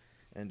here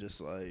and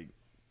just like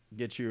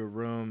get you a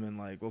room, and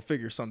like we'll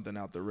figure something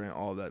out, the rent,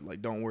 all that.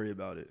 Like, don't worry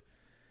about it.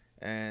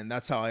 And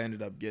that's how I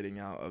ended up getting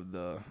out of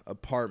the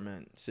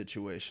apartment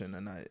situation,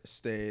 and I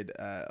stayed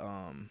at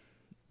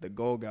the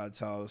Gold God's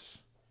house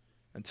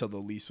until the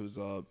lease was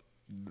up.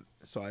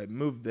 So I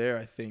moved there,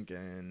 I think,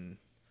 in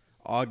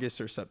August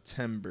or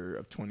September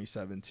of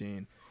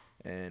 2017,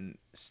 and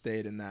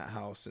stayed in that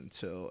house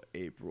until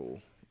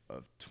April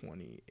of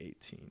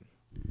 2018.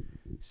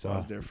 So I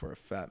was there for a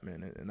fat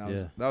minute, and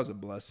that was a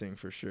blessing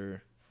for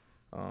sure.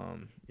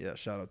 Yeah,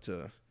 shout out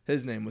to,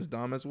 his name was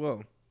Dom as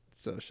well.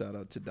 So shout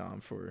out to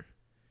Dom for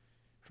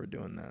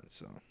doing that.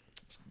 So,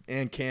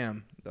 and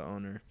Cam, the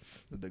owner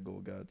of the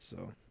Gold Gods.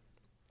 So,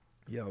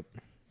 yep.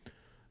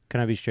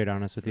 Can I be straight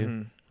honest with you?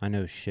 Mhm. I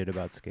know shit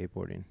about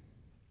skateboarding.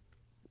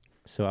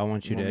 So I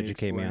want you to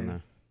educate me on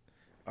that.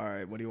 All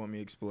right, what do you want me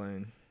to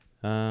explain?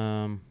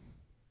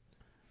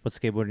 What's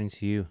skateboarding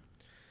to you?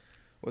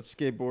 What's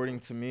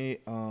skateboarding to me?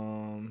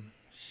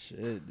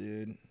 Shit,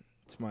 dude.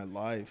 It's my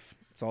life.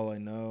 It's all I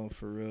know,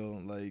 for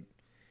real. Like,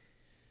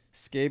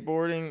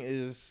 skateboarding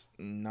is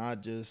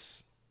not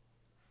just,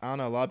 I don't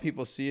know, a lot of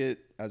people see it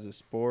as a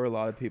sport. A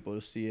lot of people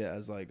see it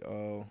as like,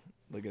 oh,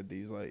 look at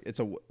these. Like,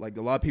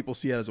 a lot of people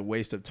see it as a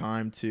waste of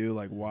time too.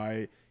 Like,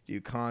 why do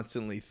you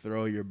constantly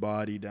throw your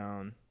body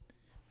down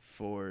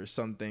for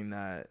something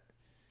that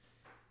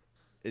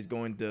is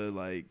going to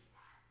like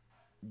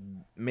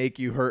make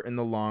you hurt in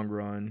the long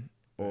run,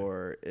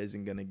 or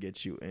isn't going to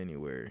get you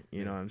anywhere?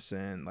 You know what I'm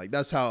saying? Like,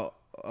 that's how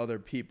other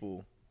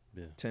people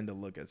tend to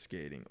look at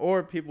skating.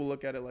 Or people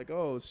look at it like,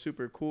 oh, it's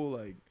super cool,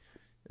 like,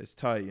 it's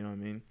tight, you know what I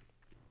mean?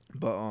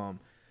 But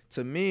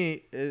to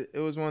me, it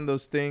was one of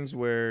those things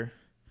where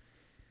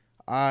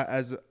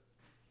I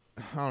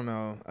don't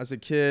know, as a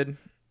kid,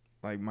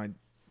 like my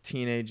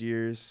teenage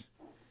years,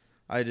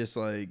 I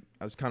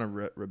was kind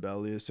of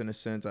rebellious in a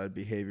sense. I had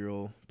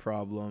behavioral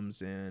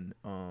problems, and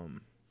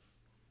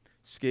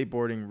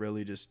skateboarding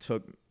really just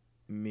took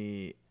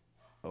me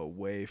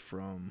away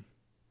from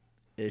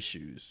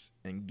issues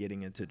and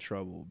getting into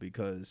trouble,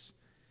 because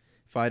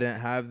if I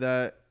didn't have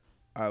that,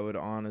 I would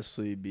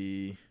honestly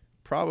be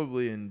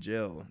probably in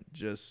jail,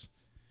 just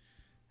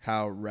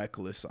how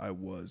reckless I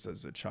was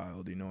as a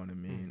child, you know what I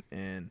mean?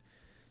 And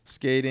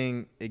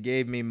skating, it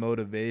gave me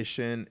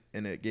motivation,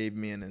 and it gave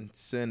me an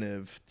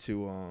incentive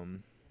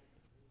to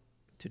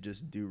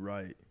just do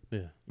right.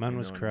 Yeah, mine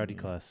was know what karate I mean?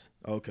 class.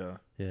 Okay.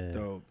 Yeah,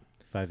 Dope.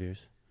 5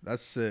 years.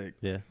 That's sick.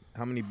 Yeah,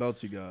 How many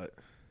belts you got?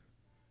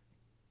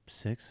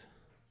 6.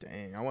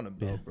 Dang, I want a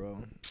belt, Yeah.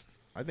 bro.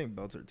 I think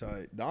belts are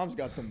tight. Dom's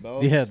got some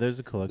belts. Yeah, there's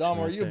a collection. Dom,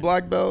 are right you a there.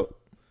 black belt?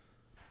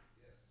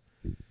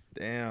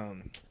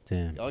 Damn.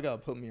 Damn. Y'all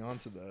gotta put me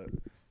onto that.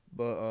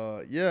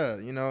 But yeah,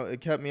 you know,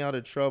 it kept me out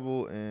of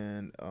trouble,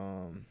 and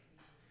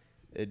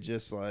it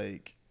just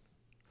like,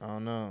 I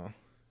don't know,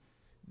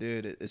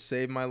 dude, it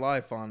saved my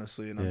life,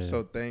 honestly, and I'm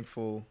so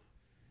thankful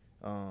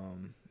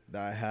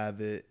that I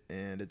have it,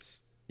 and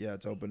it's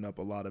opened up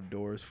a lot of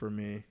doors for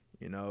me.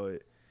 You know,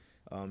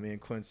 me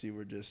and Quincy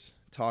were just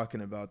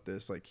talking about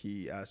this. Like,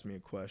 he asked me a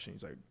question.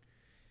 He's like,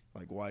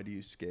 why do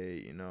you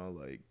skate? You know,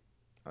 like,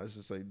 I was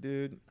just like,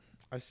 dude,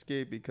 I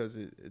skate because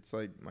it's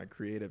like my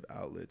creative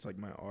outlet. It's like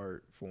my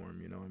art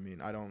form, you know what I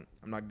mean? I'm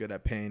not good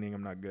at painting.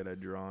 I'm not good at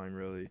drawing,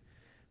 really.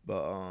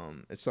 But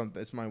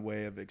it's my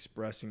way of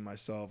expressing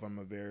myself. I'm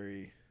a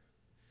very,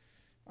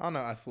 I don't know,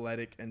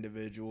 athletic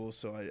individual.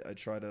 So I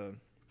try to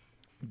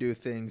do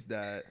things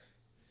that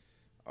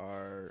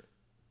are,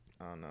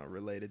 I don't know,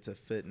 related to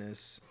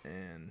fitness,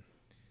 and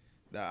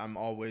that I'm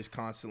always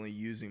constantly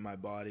using my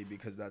body,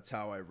 because that's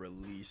how I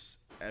release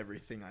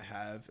everything I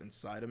have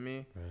inside of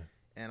me. Right.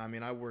 And I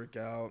mean, I work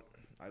out,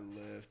 I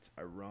lift,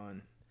 I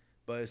run,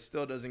 but it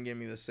still doesn't give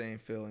me the same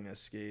feeling as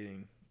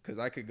skating, because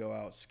I could go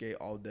out, skate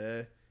all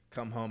day,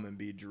 come home and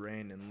be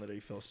drained and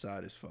literally feel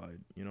satisfied.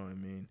 You know what I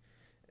mean?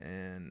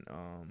 And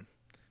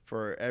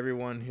for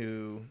everyone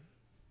who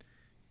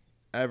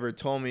ever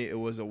told me it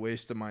was a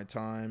waste of my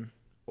time,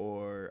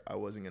 or I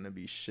wasn't going to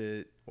be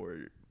shit,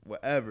 or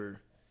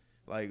whatever,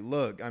 like,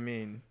 look, I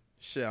mean,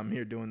 shit, I'm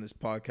here doing this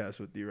podcast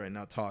with you right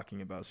now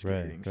talking about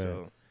skating. Right.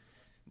 So,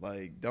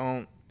 like,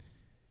 don't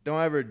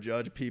ever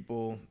judge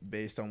people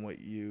based on what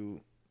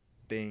you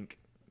think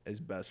is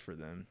best for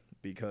them,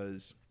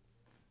 because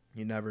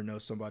you never know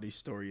somebody's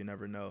story. You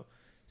never know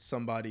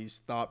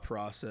somebody's thought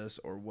process,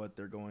 or what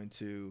they're going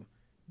to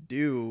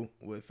do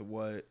with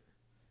what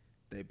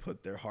they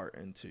put their heart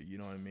into. You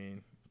know what I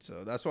mean?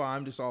 So that's why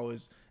I'm just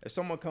always, if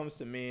someone comes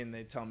to me and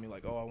they tell me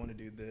like, oh, I want to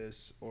do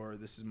this or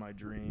this is my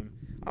dream,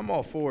 I'm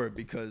all for it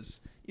because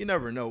you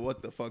never know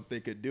what the fuck they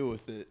could do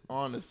with it.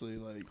 Honestly,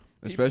 like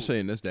Especially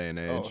in this day and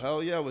age. oh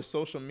hell yeah, with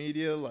social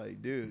media,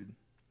 like dude.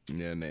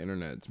 Yeah, and the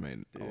internet's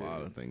made a lot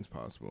of Dude. things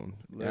possible.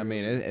 Literally. I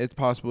mean, it's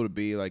possible to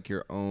be like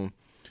your own.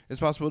 It's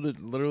possible to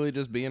literally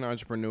just be an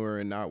entrepreneur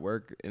and not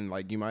work, and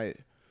like you might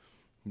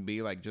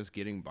be like just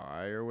getting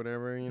by or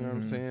whatever. You know what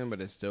I'm saying?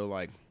 But it's still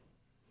like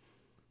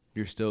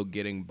you're still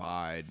getting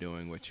by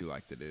doing what you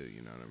like to do.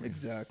 You know what I mean?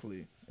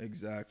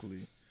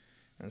 Exactly.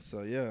 And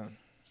so yeah,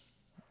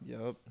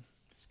 yep,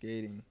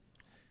 skating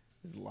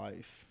is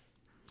life.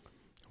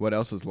 What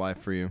else is life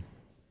for you?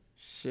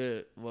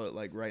 Shit, what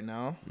like right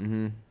now?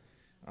 Mm-hmm.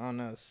 I don't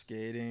know,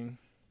 skating.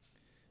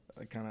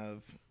 I kind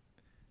of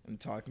am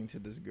talking to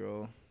this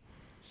girl.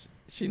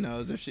 She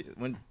knows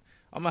when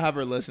I'm gonna have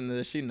her listen to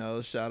this. She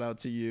knows. Shout out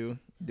to you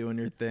doing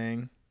your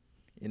thing,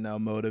 you know,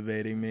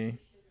 motivating me,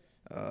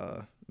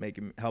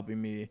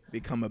 helping me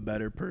become a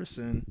better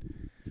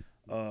person.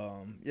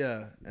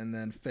 Yeah, and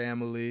then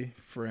family,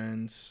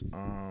 friends.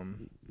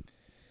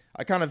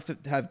 I kind of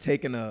have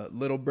taken a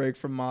little break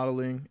from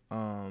modeling,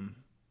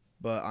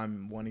 but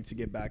I'm wanting to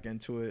get back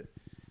into it.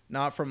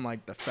 Not from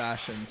like the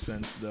fashion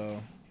sense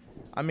though.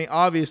 I mean,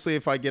 obviously,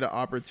 if I get an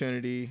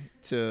opportunity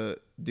to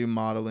do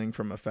modeling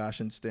from a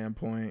fashion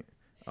standpoint,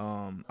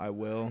 I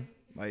will.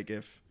 Like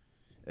if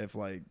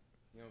like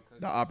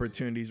the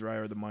opportunity's right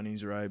or the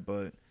money's right.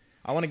 But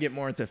I want to get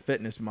more into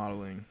fitness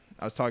modeling.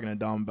 I was talking to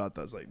Dom about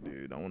that. I was like,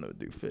 dude, I want to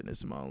do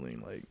fitness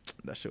modeling. Like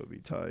that shit would be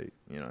tight.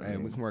 You know what I Hey,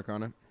 mean? we can work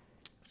on it.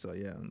 So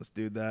yeah, let's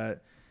do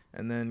that.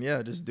 And then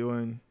yeah, just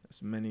doing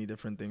as many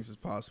different things as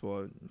possible.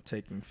 I'm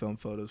taking film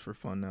photos for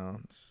fun now.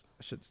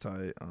 Shit's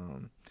tight. I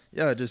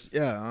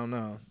don't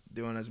know,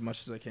 doing as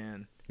much as I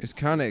can. It's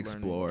kind of Just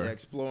learning. explore. Yeah,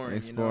 exploring.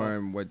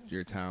 Exploring what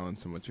your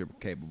talents and what you're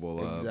capable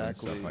of and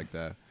Exactly. stuff like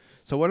that.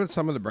 So what are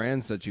some of the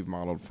brands that you've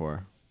modeled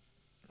for?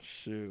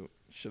 Shoot,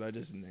 should I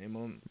just name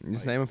them?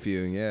 Just name a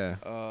few,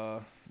 yeah.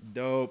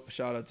 Dope.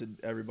 Shout out to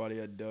everybody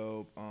at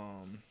Dope.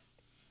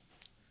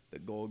 The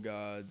Gold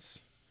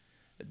Gods,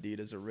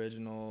 Adidas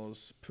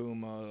Originals,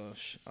 Puma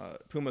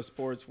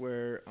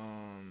Sportswear,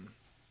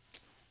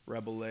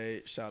 Rebel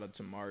 8. Shout out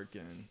to Mark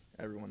and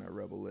everyone at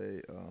Rebel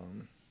 8.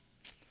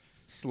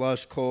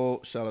 Slush Cole.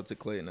 Shout out to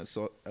Clayton at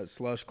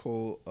Slush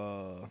Cole.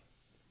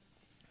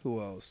 Who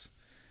else?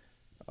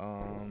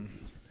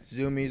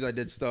 Zoomies. I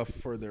did stuff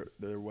for their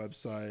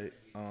website.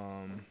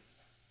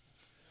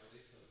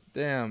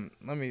 Damn.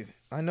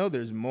 I know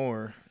there's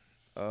more.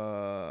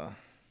 Dom.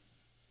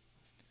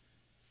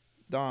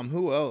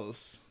 Who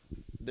else?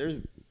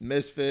 There's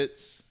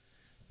Misfits.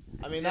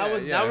 I mean,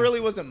 that really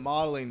wasn't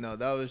modeling though.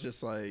 That was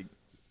just like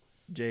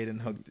Jaden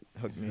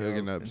hooked me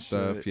Hooking up and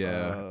stuff, shit.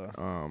 yeah.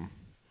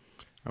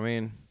 I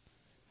mean,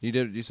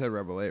 you said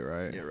Rebel 8,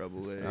 right? Yeah,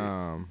 Rebel 8.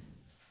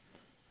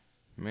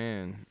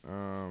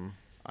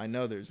 I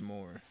know there's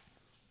more.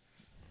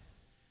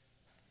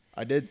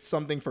 I did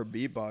something for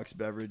Beatbox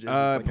Beverages. It's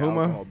like Puma? an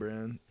alcohol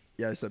brand.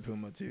 Yeah, I said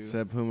Puma too.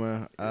 Said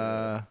Puma.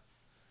 Yeah.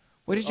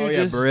 What did you Oh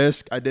just? yeah,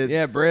 Brisk. I did.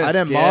 Yeah, Brisk. I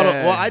didn't model.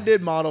 yeah. Well, I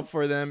did model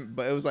for them,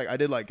 but it was like I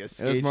did like a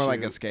skate. It was more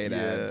like a shoot. skate Yeah,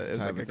 ad it was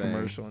type like a of thing.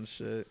 commercial and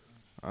shit.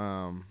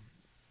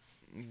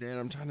 Then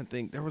I'm trying to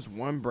think. There was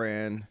one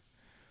brand.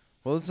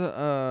 What was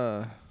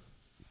the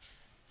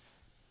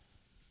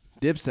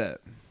Dipset?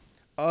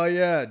 Oh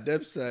yeah,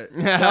 Dipset.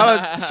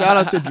 shout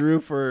out to Drew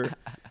for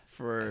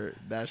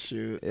that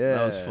shoot. Yeah.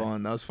 That was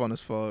fun. That was fun as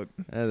fuck.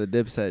 Yeah, the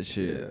Dipset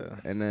shit. Yeah.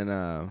 And then,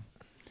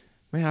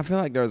 man, I feel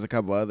like there was a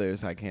couple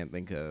others I can't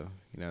think of.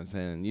 You know what I'm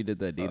saying? You did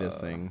the Adidas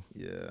thing.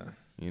 Yeah.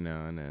 You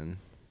know, and then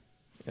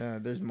Yeah,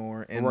 there's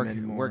more and we're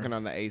many more. working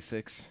on the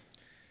Asics.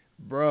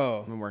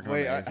 Bro, I'm working on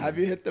wait, the have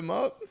you hit them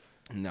up?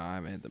 No, I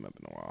haven't hit them up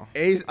in a while.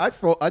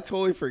 I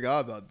totally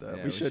forgot about that.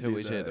 Yeah, we should do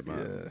we should that. hit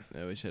them up.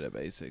 Yeah, we should have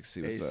Asics.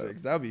 See what's up.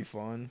 Asics. That'd be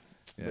fun.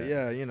 Yeah. But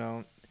yeah, you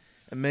know,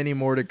 and many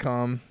more to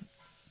come.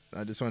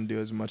 I just want to do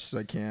as much as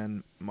I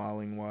can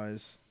modeling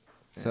wise.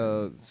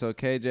 So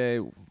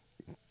KJ,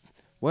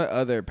 what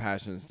other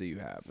passions do you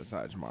have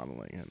besides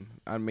modeling? And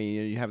I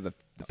mean, you have the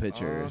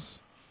pictures.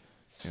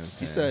 You know what I'm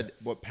He saying? said,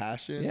 "What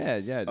passions?" Yeah,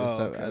 just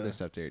okay. other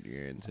stuff that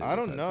you're into. I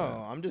don't besides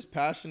know. I'm just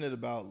passionate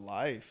about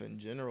life in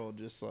general,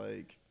 just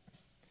like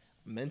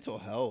mental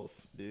health,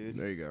 that. dude.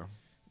 There you go.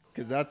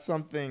 Because that's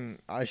something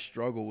I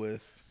struggle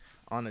with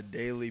on a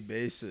daily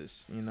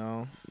basis, you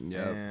know?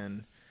 Yep.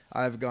 And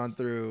I've gone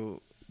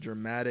through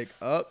dramatic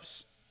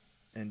ups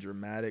and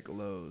dramatic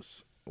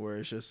lows where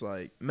it's just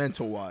like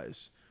mental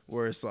wise,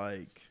 where it's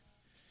like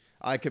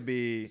I could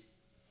be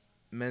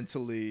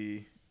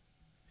mentally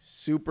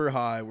super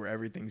high where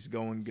everything's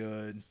going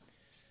good.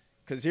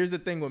 Because here's the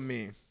thing with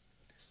me.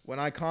 When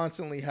I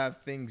constantly have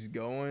things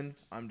going,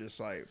 I'm just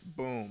like,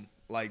 boom.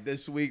 Like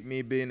this week,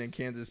 me being in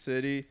Kansas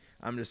City,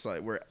 I'm just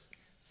like,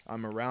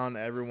 I'm around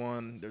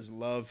everyone. There's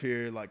love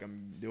here. Like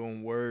I'm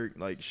doing work,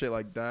 like shit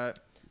like that.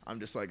 I'm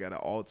just like at an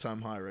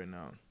all-time high right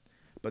now.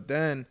 But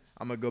then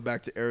I'm going to go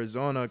back to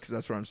Arizona because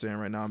that's where I'm staying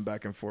right now. I'm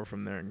back and forth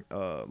from there in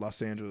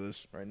Los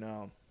Angeles right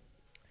now.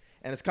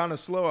 and it's kind of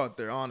slow out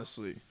there,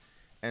 honestly.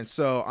 And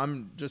so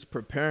I'm just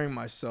preparing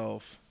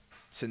myself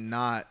to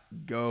not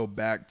go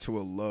back to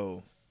a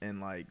low and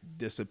like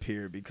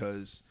disappear,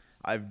 because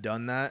I've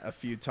done that a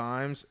few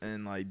times,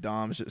 and like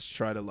Dom's just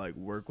try to like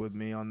work with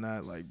me on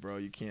that. Like, bro,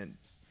 you can't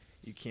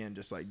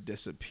just like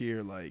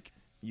disappear. Like,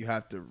 you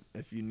have to,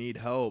 if you need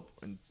help,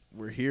 and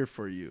we're here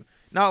for you.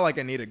 Not like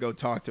I need to go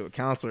talk to a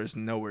counselor. It's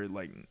nowhere,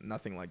 like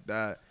nothing like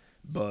that.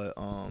 But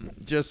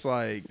just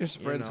like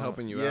Just friends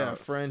helping you out. Yeah,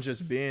 friends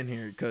just being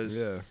here, because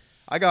Yeah.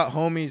 I got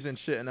homies and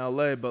shit in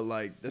LA, but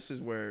like this is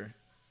where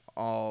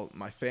all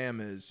my fam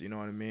is. You know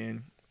what I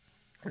mean?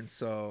 And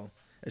so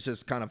it's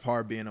just kind of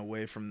hard being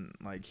away from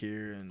like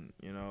here, and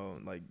you know,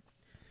 like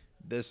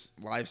this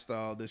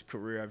lifestyle, this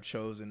career I've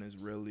chosen is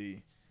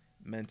really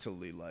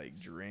mentally like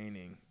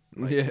draining.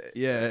 Like,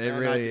 Yeah, it and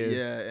really is.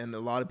 Yeah, and a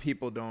lot of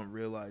people don't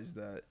realize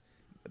that.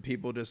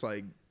 People just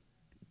like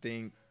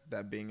think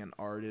that being an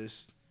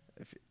artist,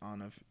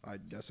 I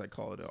guess I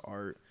call it an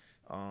art,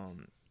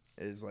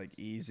 is like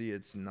easy.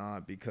 It's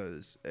not,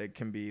 because it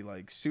can be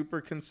like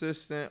super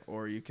consistent,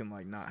 or you can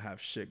like not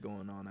have shit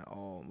going on at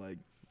all. Like,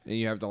 And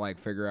you have to like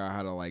figure out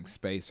how to like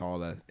space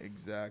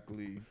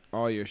exactly.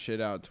 all your shit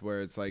out to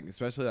where it's like,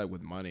 especially like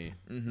with money.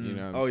 Mm-hmm. You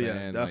know what Oh I'm yeah,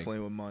 saying? definitely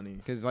with money.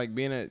 Because like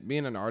being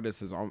an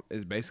artist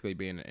is basically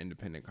being an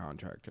independent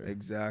contractor.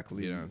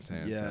 Exactly. You know what I'm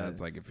saying? Yeah. So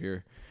it's like if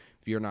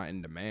you're not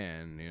in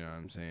demand, you know what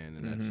I'm saying,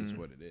 and that's just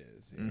what it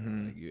is. You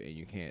know? Like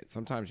you can't.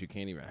 Sometimes you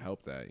can't even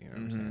help that. You know what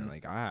I'm saying?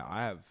 Like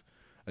I have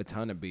a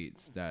ton of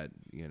beats that,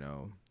 you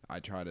know,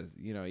 I try to,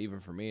 you know, even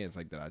for me, it's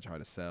like that I try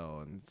to sell,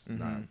 and it's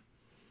not,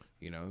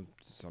 you know,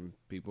 some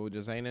people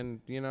just ain't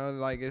in, you know,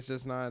 like it's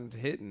just not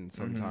hitting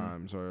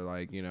sometimes, or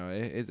like, you know,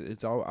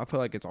 it's all. I feel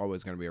like it's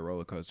always going to be a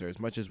roller coaster. As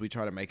much as we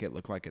try to make it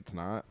look like it's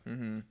not,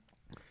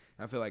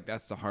 I feel like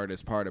that's the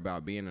hardest part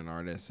about being an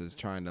artist, is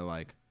trying to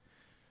like.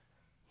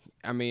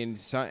 I mean,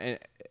 and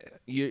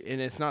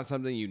it's not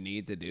something you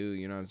need to do,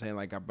 you know what I'm saying?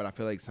 Like, but I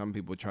feel like some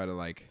people try to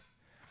like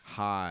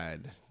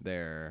hide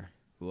their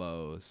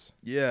lows.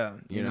 Yeah,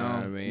 You know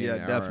what I mean?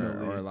 Yeah,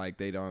 definitely. Or like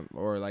they don't,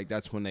 or like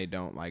that's when they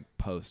don't like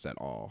post at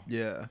all.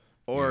 Yeah,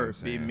 what or I'm be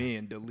saying? me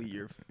and delete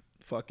your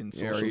fucking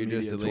Yeah, social or you media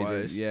just delete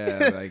twice. it.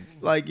 Yeah, like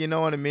like, you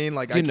know what I mean?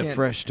 Like, getting I a can't,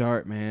 fresh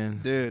start, man.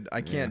 dude. I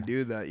can't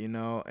do that, you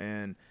know.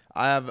 And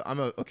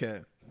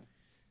okay.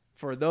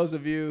 For those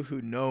of you who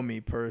know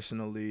me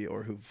personally,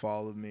 or who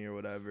followed me or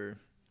whatever,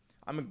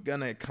 I'm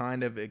gonna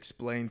kind of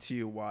explain to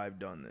you why I've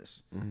done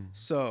this.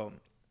 So,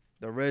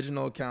 the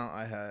original account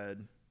I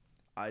had,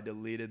 I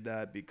deleted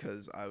that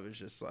because I was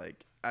just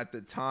like, at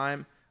the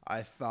time,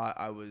 I thought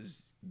I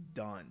was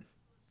done.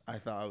 I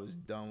thought I was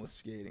done with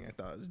skating. I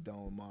thought I was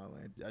done with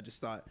modeling.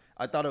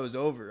 I thought it was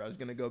over. I was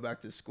gonna go back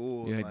to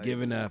school. You and, had like,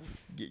 given up.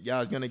 Yeah, I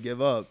was gonna give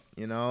up.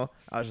 You know,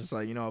 I was just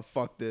like, you know,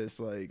 fuck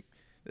this. Like,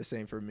 this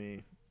ain't for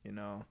me. You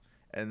know.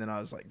 And then I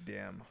was like,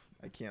 damn,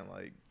 I can't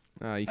like.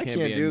 No, you I can't,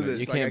 can't be do a, this.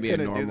 You Like, can't I be a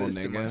couldn't do normal this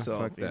to nigga.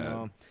 myself, Fuck you that.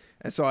 know.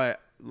 And so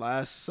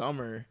last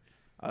summer,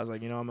 I was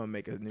like, you know, I'm gonna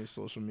make a new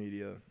social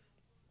media,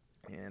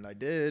 and I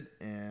did,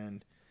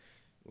 and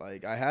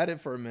like I had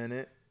it for a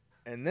minute,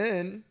 and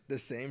then the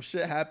same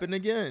shit happened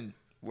again,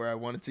 where I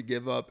wanted to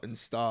give up and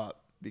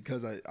stop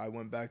because I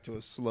went back to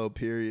a slow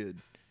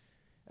period,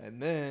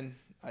 and then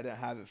I didn't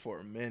have it for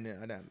a minute.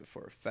 I didn't have it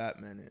for a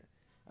fat minute.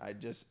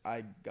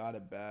 I got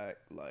it back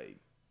like,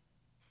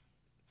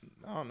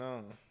 I don't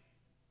know,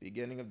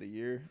 beginning of the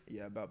year.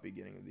 Yeah, about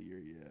beginning of the year.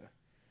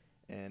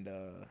 Yeah, and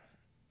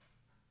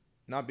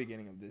not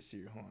beginning of this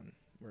year. Hold on,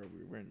 where are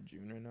we? We're in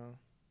June right now.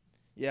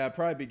 Yeah,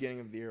 probably beginning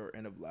of the year or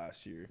end of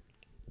last year.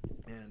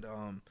 And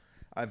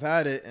I've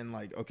had it, and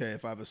like, okay,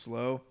 if I have a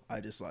slow,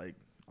 I'll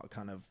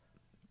kind of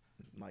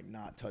like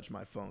not touch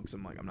my phone, because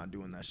I'm like, I'm not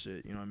doing that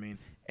shit. You know what I mean?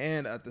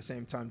 And at the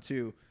same time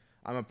too,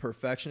 I'm a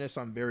perfectionist.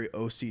 So I'm very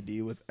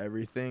OCD with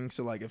everything.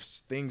 So like, if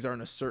things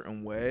aren't a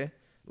certain way,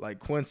 like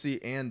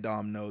Quincy and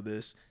Dom know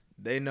this.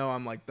 They know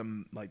I'm like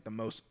the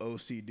most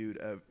OCD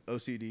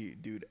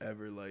dude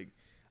ever. Like,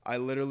 I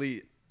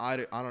literally, I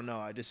don't know.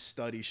 I just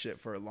study shit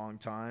for a long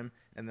time,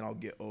 and then I'll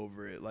get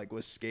over it. Like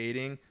with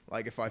skating,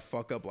 like if I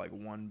fuck up like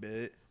one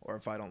bit, or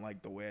if I don't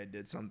like the way I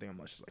did something, I'm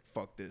just like,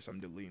 fuck this, I'm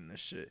deleting this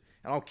shit.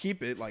 And I'll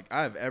keep it. Like,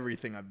 I have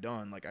everything I've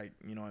done. Like,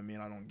 you know what I mean?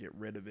 I don't get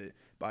rid of it,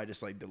 but I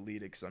just like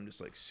delete it because I'm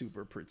just like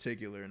super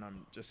particular, and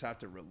I'm just have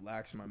to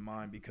relax my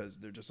mind, because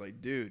they're just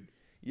like, dude,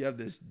 you have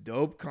this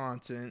dope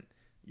content,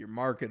 you're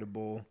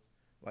marketable.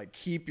 Like,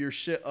 keep your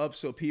shit up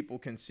so people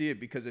can see it,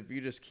 because if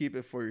you just keep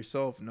it for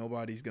yourself,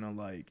 nobody's gonna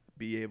like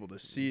be able to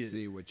see it.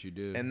 See what you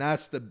do. And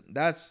that's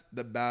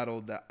the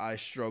battle that I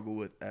struggle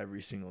with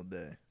every single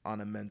day on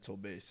a mental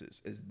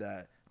basis. Is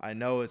that I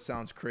know it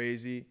sounds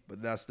crazy,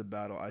 but that's the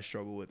battle I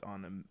struggle with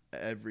on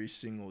every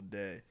single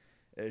day.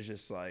 It's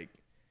just like,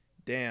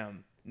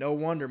 damn, no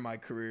wonder my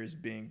career is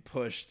being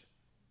pushed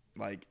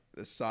like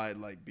aside,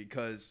 like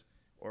because,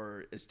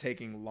 or it's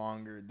taking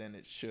longer than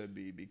it should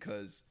be,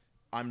 because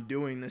I'm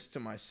doing this to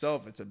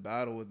myself. It's a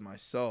battle with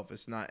myself.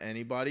 It's not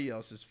anybody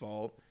else's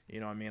fault. You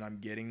know what I mean? I'm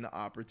getting the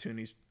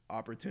opportunities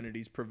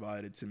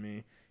provided to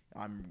me.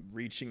 I'm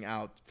reaching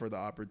out for the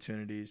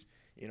opportunities.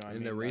 You know what I And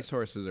mean? the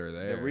resources are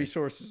there. The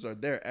resources are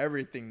there.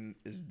 Everything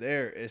is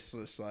there. It's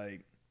just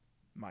like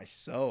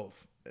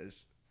myself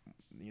is,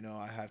 you know,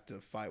 I have to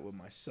fight with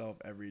myself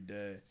every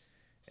day.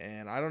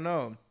 And I don't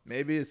know,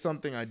 maybe it's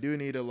something I do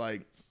need to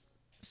like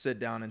sit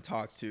down and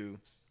talk to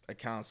a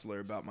counselor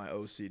about my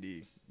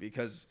OCD,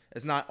 because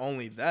it's not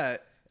only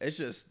that, it's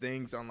just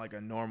things on like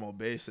a normal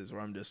basis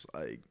where I'm just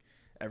like,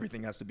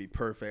 everything has to be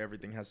perfect.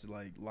 Everything has to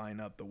like line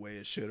up the way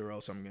it should, or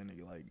else I'm going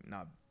to like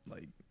not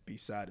like be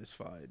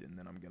satisfied, and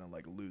then I'm going to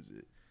like lose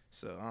it.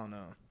 So I don't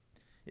know.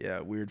 Yeah.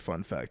 Weird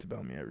fun fact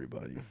about me,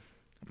 everybody.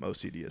 I'm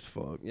OCD as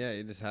fuck. Yeah,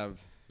 you just have.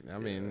 I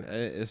mean,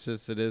 it's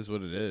just it is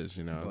what it is.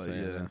 You know what I'm But,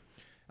 saying? yeah.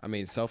 I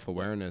mean,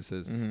 self-awareness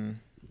is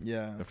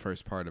Yeah. the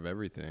first part of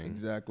everything.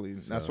 Exactly.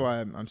 That's So-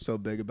 why I'm so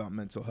big about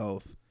mental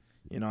health.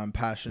 You know, I'm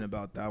passionate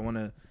about that.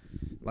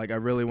 I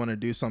really want to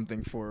do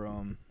something for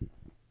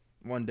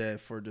one day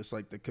for just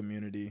like the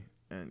community,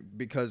 and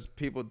because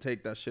people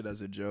take that shit as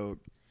a joke,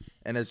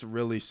 and it's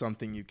really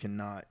something you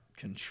cannot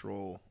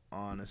control,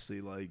 honestly.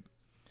 Like,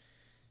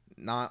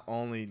 not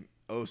only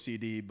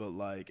OCD, but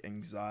like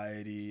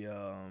anxiety,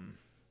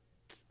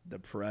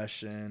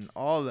 depression,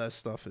 all that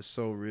stuff is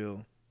so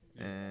real.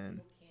 And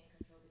People can't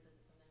control because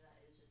it's something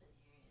that is just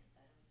inherent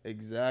inside of them.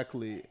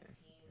 exactly. That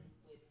came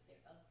with their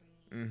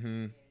upbringing,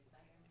 Mhm. their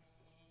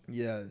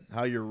environment. Yeah,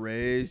 how you're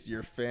raised,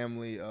 your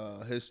family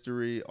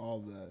history,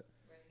 all that.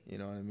 You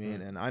know what I mean?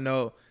 Mm. And I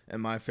know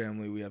in my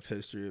family we have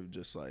history of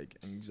just like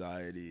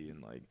anxiety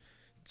and like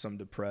some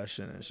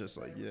depression. It's just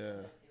like, The yeah.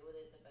 better we deal with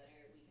it, the better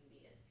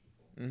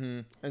we can be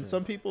as people. And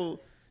some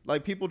people,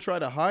 like, people try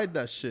to hide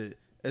that shit.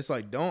 It's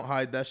like, don't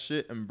hide that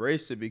shit,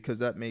 embrace it, because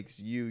that makes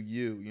you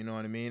you. You know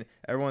what I mean?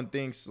 Everyone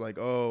thinks like,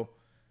 oh,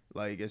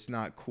 like it's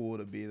not cool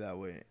to be that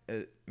way.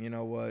 You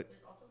know what? But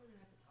it's also really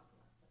nice to talk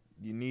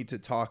about. You need to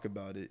talk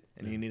about it,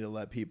 and you need to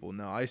let people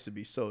know. I used to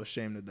be so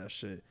ashamed of that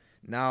shit.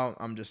 Now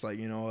I'm just like,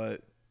 you know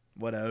what,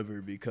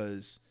 whatever,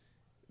 because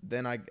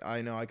then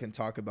I know I can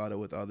talk about it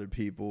with other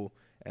people,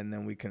 and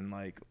then we can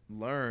like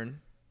learn,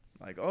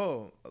 like,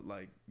 oh,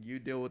 like you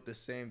deal with the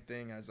same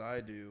thing as I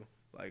do.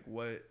 Like,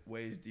 what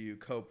ways do you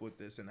cope with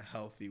this in a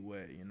healthy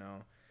way, you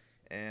know?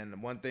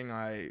 And one thing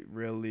I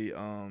really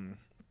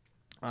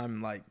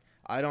I'm like,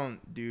 I don't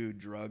do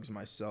drugs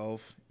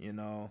myself, you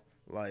know.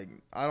 Like,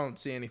 I don't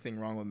see anything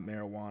wrong with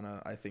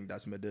marijuana. I think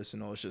that's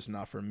medicinal. It's just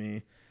not for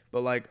me.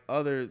 But like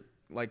other,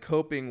 like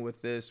coping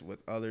with this with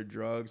other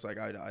drugs, like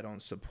I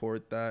don't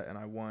support that, and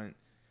I want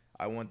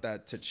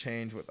that to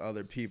change with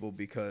other people,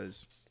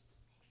 because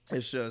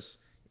it's just,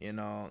 you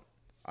know,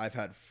 I've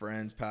had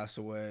friends pass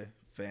away,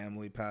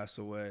 family pass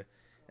away,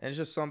 and it's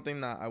just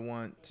something that I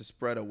want to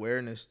spread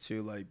awareness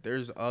to. Like,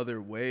 there's other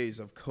ways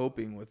of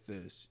coping with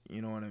this.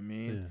 You know what I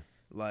mean?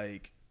 Yeah.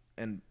 Like,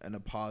 in a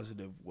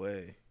positive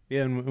way.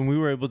 Yeah, and we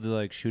were able to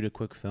like shoot a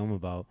quick film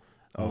about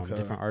Okay.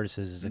 different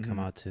artists to come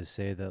out to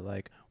say that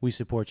like we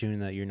support you and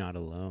that you're not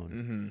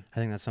alone. I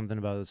think that's something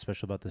about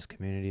special about this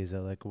community, is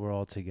that like we're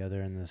all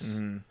together in this.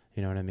 You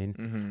know what I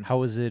mean? How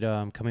was it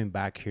coming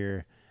back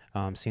here,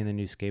 seeing the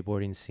new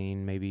skateboarding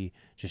scene maybe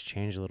just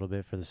change a little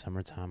bit for the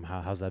summertime?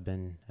 How's that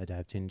been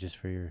adapting just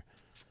for your?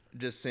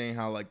 Just seeing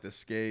how like the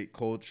skate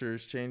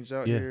culture's changed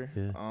out Yeah, here.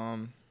 yeah.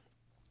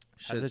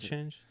 Has it shit's-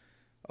 changed?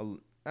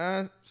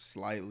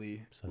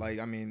 Slightly. So- Like,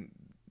 I mean,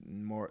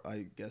 more.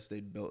 I guess they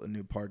built a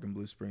new park in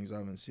Blue Springs. I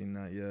haven't seen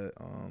that yet.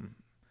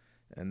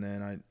 And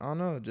then I don't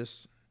know.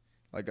 Just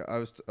like I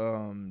was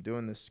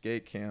doing the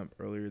skate camp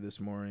earlier this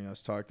morning. I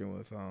was talking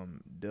with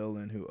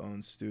Dylan, who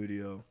owns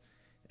Studio,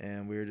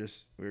 and we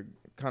were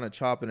kind of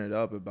chopping it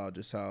up about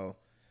just how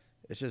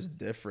it's just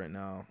different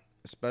now,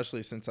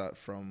 especially since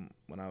from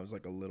when I was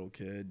like a little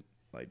kid.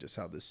 Like, just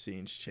how the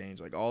scene's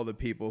changed. Like, all the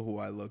people who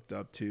I looked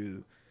up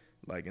to,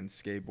 like in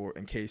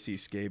KC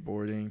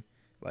skateboarding,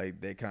 like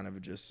they kind of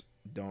just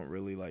don't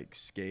really like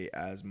skate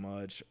as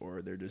much,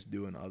 or they're just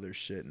doing other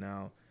shit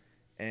now.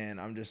 And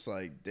I'm just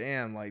like,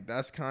 damn, like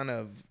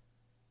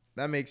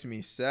that makes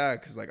me sad,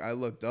 because like I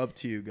looked up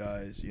to you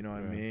guys, you know what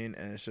I mean?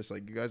 And it's just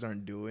like, you guys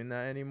aren't doing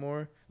that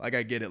anymore. Like,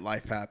 I get it,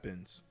 life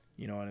happens,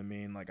 you know what I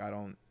mean? Like,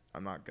 I'm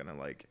not gonna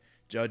like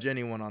judge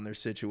anyone on their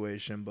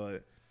situation,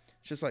 but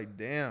it's just like,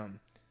 damn,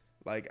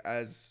 like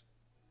as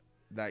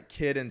that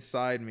kid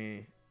inside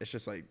me, it's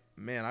just like,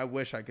 man, I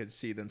wish I could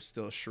see them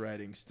still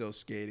shredding, still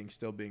skating,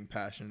 still being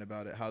passionate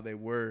about it, how they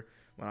were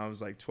when I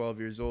was like 12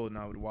 years old, and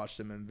I would watch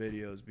them in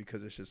videos,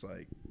 because it's just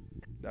like,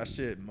 that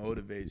shit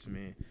motivates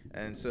me.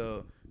 And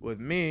so with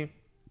me,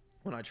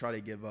 when I try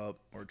to give up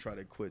or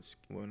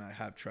when I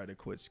have tried to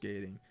quit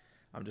skating,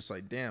 I'm just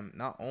like, damn,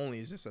 not only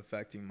is this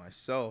affecting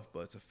myself, but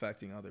it's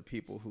affecting other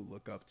people who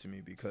look up to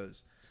me,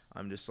 because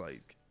I'm just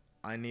like,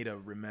 I need to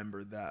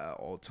remember that at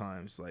all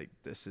times. Like,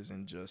 this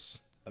isn't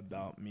just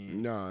about me.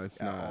 No, it's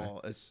at not.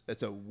 all. It's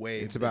a way.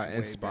 It's about way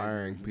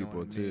inspiring bigger, you know people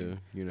what I too. mean?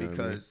 You know,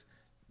 Because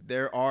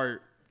there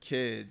are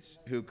kids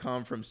who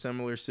come from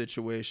similar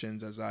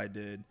situations as I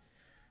did,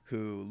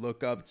 who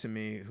look up to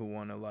me, who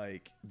want to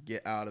like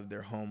get out of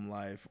their home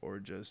life or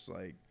just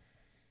like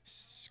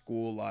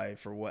school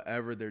life or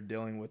whatever they're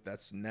dealing with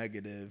that's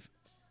negative,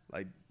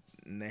 like,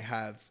 and they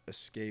have a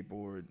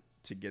skateboard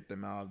to get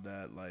them out of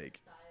that,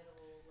 like,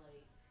 Societal,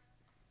 like,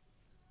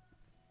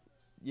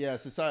 yeah,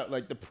 society,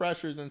 like the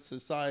pressures in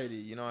society,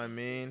 you know what I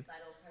mean?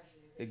 societal pressures.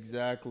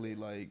 Exactly.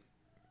 Like,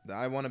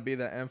 I want to be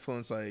that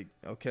influence. Like,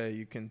 okay,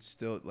 you can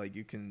still, like,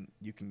 you can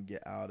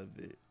get out of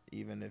it,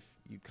 even if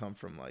you come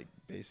from like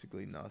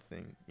basically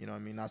nothing. You know what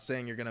I mean? Not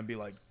saying you're gonna be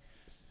like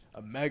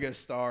a mega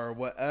star or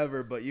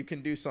whatever, but you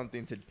can do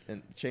something to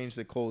change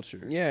the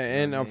culture. Yeah, You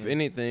know and what I if mean?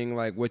 anything,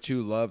 like what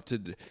you love to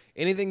do,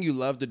 anything you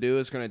love to do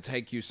is going to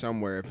take you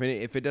somewhere.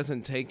 If it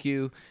doesn't take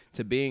you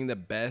to being the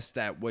best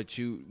at what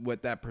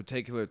that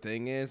particular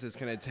thing is, it's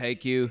going to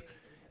take you.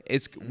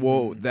 It's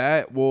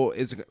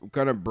it's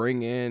going to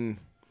bring in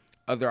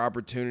other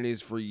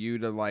opportunities for you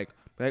to like,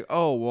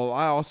 oh, well,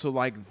 I also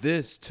like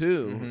this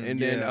too. And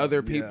then Yeah,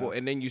 other people, yeah.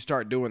 and then you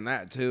start doing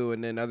that too.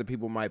 And then other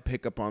people might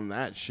pick up on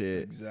that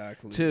shit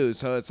Exactly. too.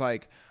 So it's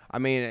like, I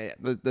mean,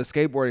 the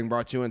skateboarding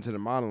brought you into the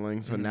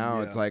modeling. So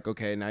now it's yeah. like,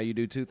 okay, now you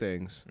do two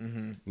things.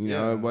 You Yeah.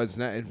 know, what's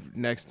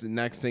next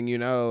thing you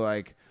know,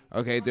 like,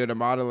 okay, through the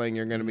modeling,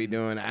 you're going to be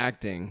doing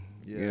acting.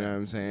 You know Yeah, what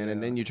I'm saying? And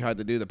yeah. then you tried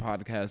to do the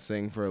podcast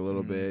thing for a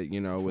little bit,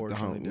 you know, with the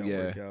Fortunately, home. didn't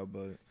Yeah. work out,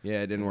 but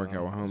Yeah, it didn't work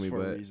out with it's homie, for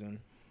a but. reason.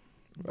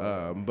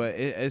 But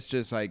it's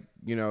just like,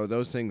 you know,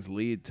 those things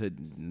lead to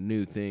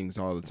new things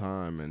all the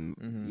time.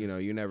 And, you know,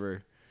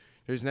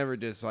 there's never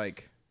just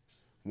like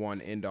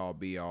one end all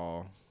be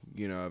all,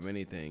 you know, of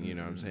anything. You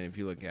know what I'm saying? If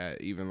you look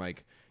at even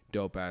like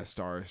dope ass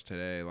stars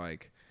today,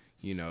 like,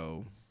 you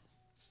know,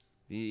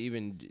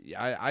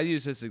 I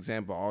use this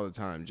example all the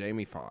time.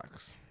 Jamie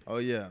Foxx. Oh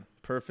yeah,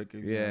 perfect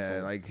example.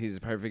 Yeah, like he's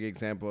a perfect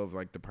example of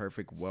like the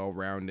perfect,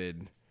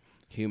 well-rounded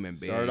human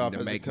being Started off to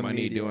as a make money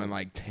comedian. doing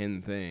like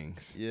 10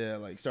 things. Yeah,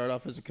 like started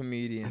off as a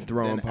comedian,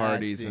 Throwing then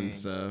parties and acting,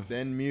 stuff.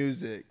 then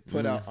music,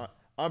 put out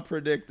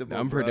Unpredictable. The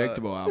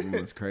Unpredictable album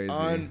was crazy.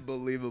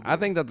 Unbelievable. I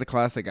think that's a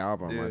classic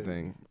album. I Dude.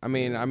 think. I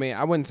mean,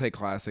 I wouldn't say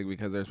classic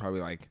because there's probably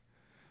like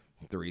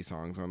 3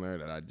 songs on there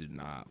that I did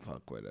not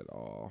fuck with at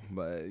all.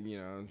 But you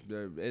know,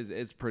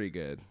 it's pretty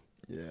good.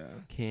 Yeah.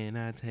 Can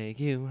I take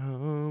you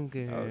home,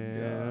 girl?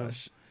 Oh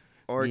gosh.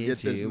 Or get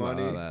this you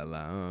money. all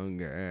alone,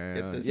 girl.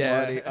 Get this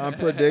Yeah. money.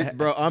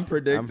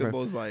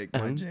 Unpredictable is like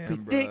my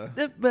jam, bro.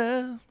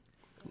 Unpredictable.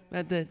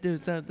 About to do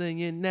something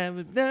you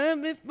never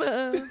done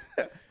before.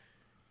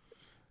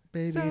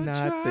 Baby, So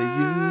not the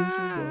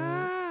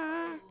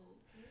try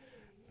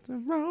to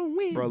roll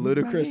with usual. Bro, me,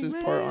 Ludacris's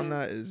baby. part on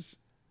that is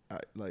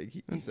like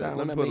he said, Don't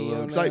let me wanna put a be little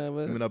your excitement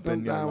lover. up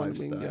in your Don't wanna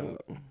be lifestyle.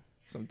 your-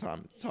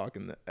 Sometimes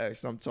talking to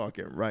X, I'm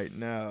talking right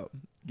now.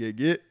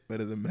 Get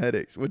better than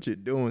headaches. What you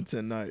doing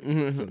tonight?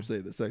 Some say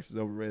the sex is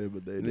overrated,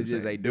 but they It's just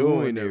just they ain't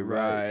doing it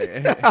right.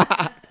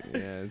 Yeah,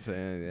 I'm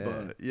saying, yeah.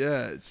 But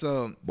yeah,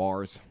 so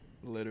Bars.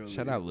 literally,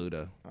 Shout out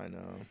Luda. I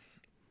know,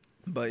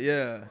 but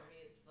yeah,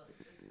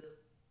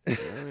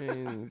 I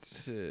mean,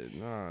 shit,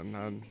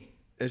 no.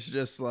 it's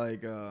just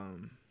like,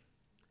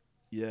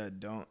 yeah,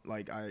 don't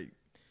like I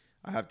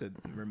have to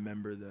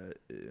remember that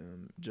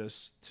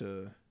just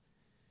to,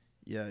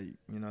 yeah,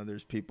 you know,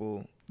 there's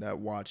people that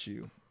watch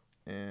you,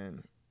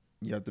 and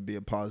you have to be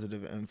a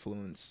positive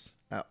influence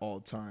at all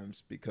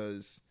times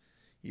because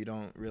you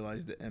don't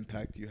realize the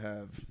impact you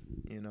have,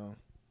 you know,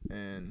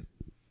 and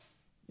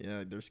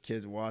yeah, there's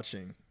kids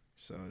watching,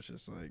 so it's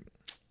just like,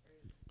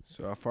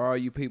 So for all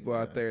you people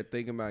out Yeah. there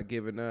thinking about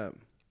giving up,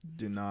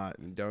 do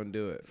not. don't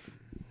do it.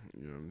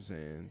 You know what I'm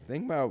saying?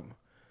 Think about,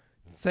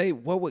 say,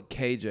 what would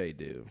KJ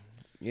do?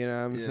 You know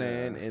what I'm Yeah.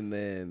 saying? And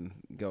then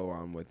go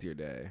on with your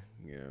day.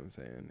 You know what I'm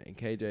saying? And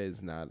KJ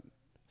is not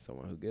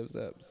someone who gives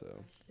up,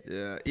 so.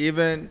 Yeah,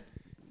 even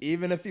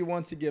if you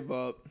want to give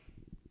up,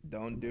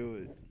 don't do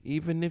it.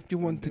 Even if you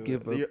want to Don't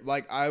give do up. it.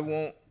 Like I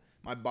won't.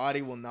 My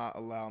body will not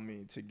allow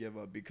me to give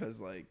up because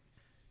like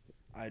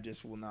I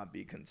just will not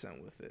be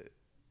content with it.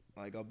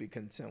 Like I'll be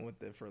content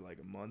with it for like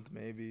a month,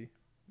 maybe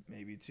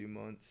 2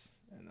 months,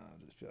 and I'll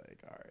just be like,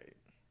 all right,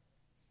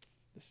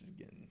 this is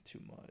getting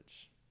too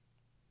much.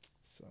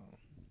 So,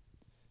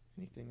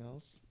 anything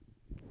else?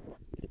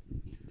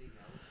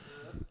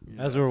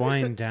 As we're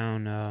winding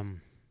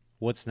down,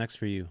 what's next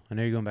for you? I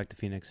know you're going back to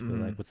Phoenix, but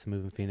Mhm. like, what's the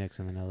move in Phoenix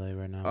and then LA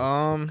right now?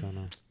 What's going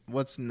on?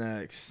 What's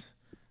next?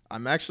 I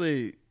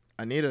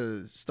need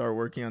to start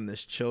working on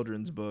this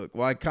children's book.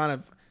 Well, I kind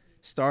of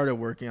started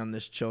working on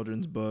this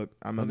children's book.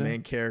 I'm a Okay.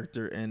 main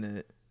character in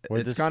it.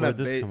 Where'd It's this kind of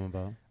come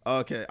about?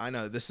 okay. I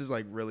know this is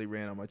like really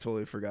random. I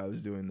totally forgot I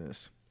was doing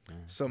this. Yeah.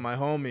 So my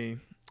homie,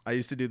 I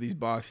used to do these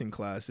boxing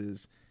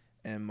classes,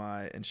 and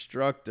my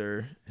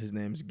instructor, his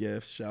name's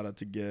Gift. Shout out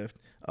to Gift.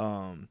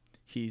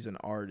 He's an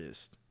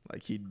artist.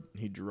 Like he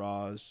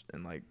draws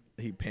and like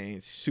he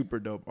paints. Super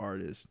dope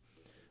artist.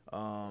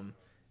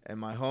 And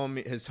my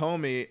homie, his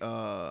homie,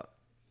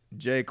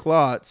 Jay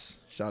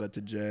Klotz, shout out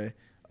to Jay,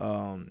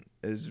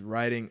 is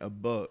writing a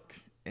book,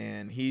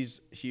 and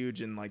he's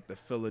huge in like the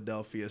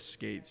Philadelphia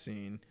skate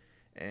scene,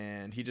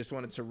 and he just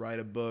wanted to write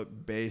a book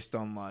based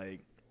on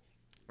like,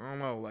 I don't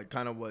know, like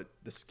kind of what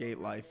the skate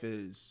life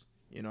is,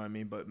 you know what I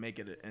mean, but make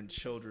it in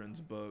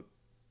children's book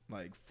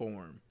like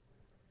form.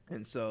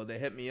 And so they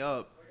hit me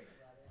up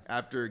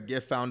after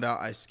Gift found out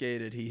I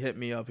skated, he hit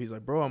me up. He's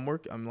like, bro, I'm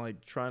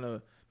like trying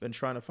to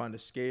find a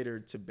skater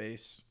to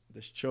base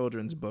this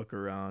children's book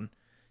around.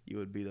 You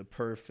would be the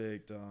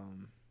perfect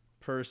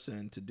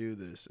person to do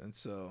this. And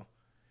so,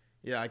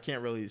 yeah, I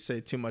can't really say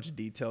too much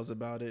details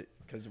about it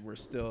because we're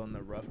still in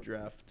the rough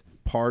draft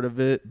part of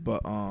it.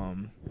 But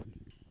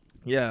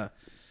yeah,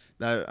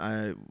 that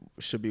I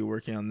should be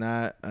working on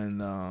that,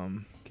 and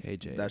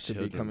KJ, that should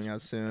be coming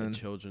out soon. A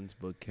children's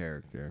book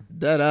character.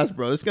 Dead ass,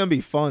 bro. It's gonna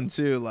be fun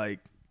too. Like,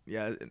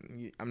 yeah,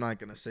 I'm not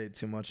gonna say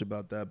too much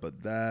about that,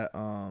 but that,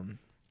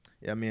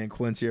 yeah, me and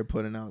Quincy are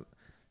putting out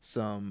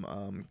some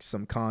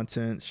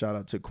content. Shout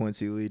out to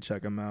Quincy Lee.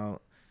 Check him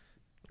out.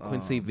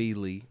 Quincy V.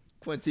 Lee.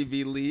 Quincy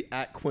V. Lee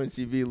at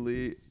Quincy V.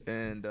 Lee,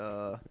 and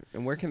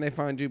where can they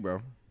find you,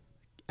 bro?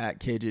 at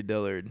KJ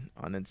Dillard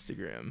on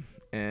Instagram.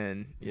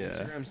 And yeah,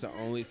 Instagram's the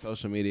only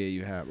social media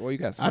you have. Well, you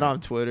got Snap. I don't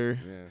have Twitter.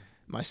 Yeah.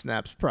 My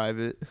Snap's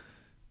private.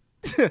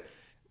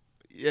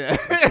 Yeah.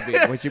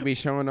 What you be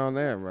showing on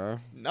there, bro?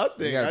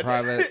 Nothing. You got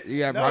private. You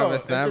got no,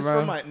 private Snap, it's just bro.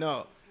 for my,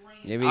 no.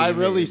 Slang. I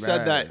really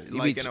said that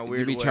like in a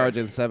weird way. You be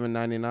charging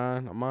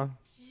 $7.99 a month.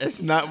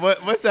 It's not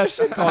what's that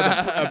shit called?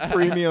 A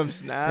premium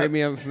Snap.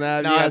 Premium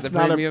Snap. No, Yeah, it's the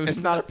not premium.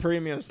 it's not a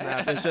premium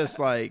Snap. It's just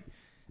like,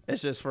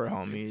 it's just for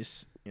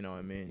homies. You know what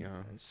I mean? Yeah.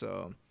 And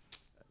so,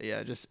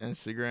 yeah, just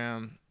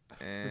Instagram,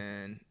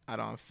 and I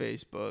don't have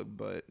Facebook,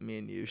 but me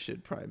and you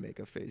should probably make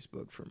a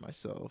Facebook for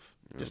myself,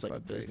 just like a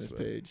fuck business Facebook.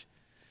 page,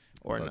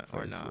 or Fuck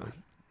not, or not. Facebook.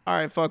 All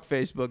right, fuck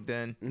Facebook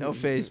then. No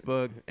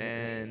Facebook,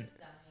 and It's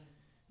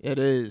dying. it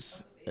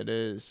is. It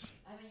is.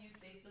 I haven't used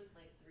Facebook in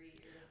like 3 years.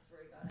 I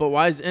swear to God. But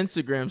why does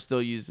Instagram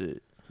still use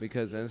it?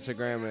 Because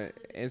Instagram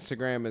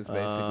is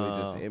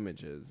basically just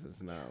images.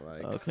 It's not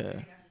like Okay. They're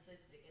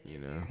narcissistic and You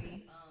they're know.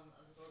 very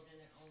absorbed in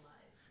their own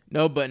lives.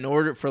 No, but in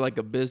order for like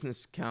a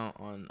business account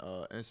on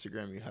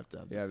Instagram, you have to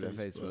have You have the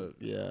Facebook. Facebook.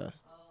 Yeah, Oh,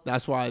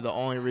 that's why the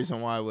only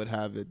reason why I would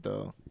have it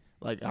though.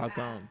 Like, how I asked,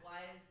 come? why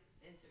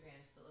is Instagram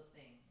still a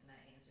thing? And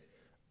I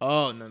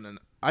answered it. Oh no.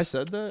 I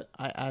said that.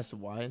 I asked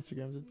why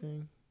Instagram's a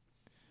thing.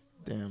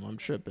 Damn, I'm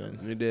tripping.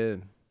 you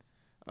did.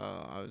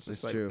 I was just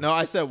It's like, true. no.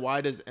 I said,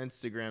 why does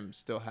Instagram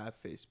still have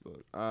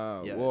Facebook?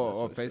 Yeah, Well, that's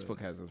what I said. Facebook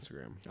has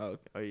Instagram.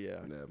 Oh yeah,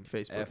 The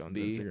Facebook owns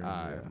Instagram.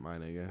 FBI, my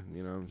nigga.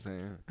 You know what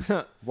I'm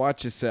saying?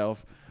 Watch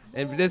yourself.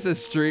 And this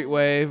is Street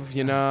Wave.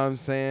 You know what I'm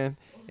saying?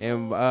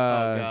 And oh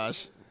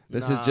gosh,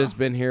 this Nah. has just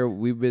been here.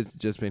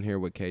 Just been here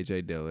with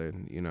KJ Dillard.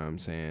 You know what I'm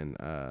saying?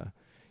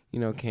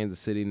 Kansas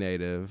City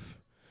native.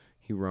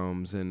 He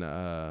roams in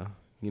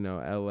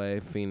LA,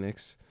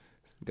 Phoenix.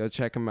 Go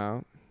check him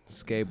out.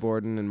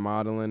 Skateboarding and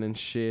modeling and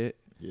shit.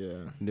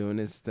 Yeah. Doing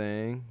his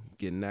thing.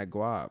 Getting that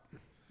guap.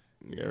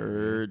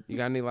 Heard. You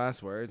got any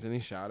last words? Any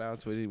shout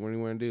outs? What do you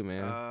want to do,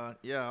 man?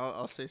 Yeah,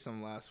 I'll say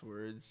some last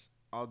words.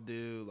 I'll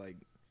do like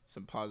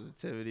some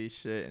positivity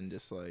shit and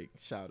just like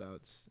shout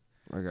outs.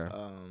 Okay.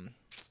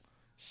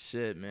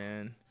 Shit,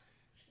 man.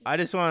 I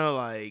just want to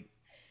like,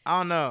 I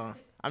don't know.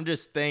 I'm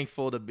just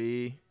thankful to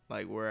be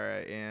like where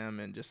I am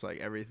and just like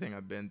everything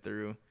I've been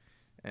through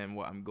and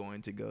what I'm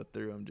going to go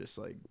through. I'm just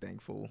like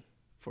thankful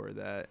for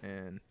that.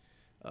 And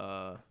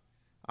I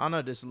don't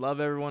know, just love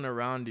everyone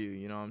around you.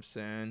 You know what I'm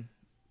saying?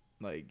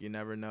 Like, you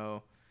never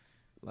know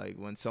like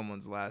when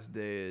someone's last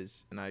day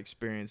is, and I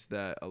experienced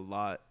that a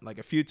lot, like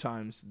a few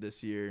times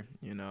this year,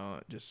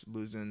 just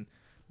losing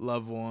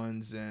loved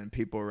ones and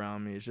people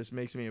around me. It just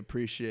makes me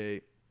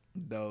appreciate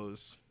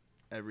those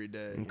every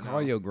day. And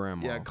call your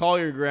grandma. Yeah, call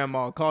your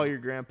grandma, call your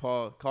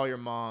grandpa, call your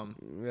mom.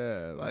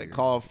 Yeah. Like,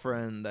 call a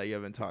friend that you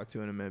haven't talked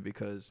to in a minute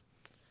because,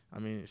 I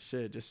mean,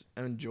 shit, just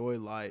enjoy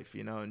life,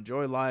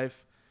 enjoy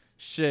life.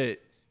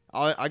 Shit,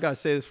 I got to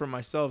say this for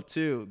myself,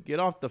 too. Get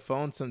off the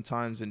phone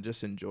sometimes and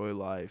just enjoy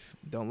life.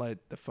 Don't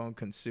let the phone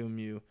consume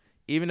you.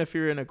 Even if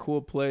you're in a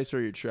cool place or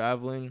you're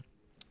traveling,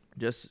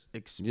 just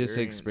experience Just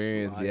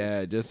experience, life.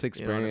 yeah. Just You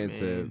know what I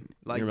experience mean? it.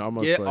 Like, You're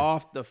almost get like-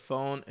 off the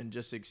phone and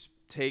just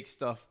take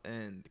stuff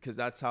in because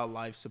that's how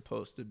life's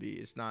supposed to be.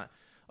 It's not,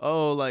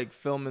 oh, like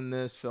filming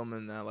this,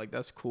 filming that. Like,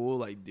 that's cool.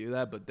 Like, do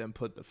that, but then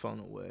put the phone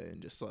away and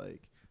just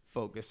like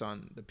focus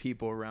on the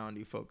people around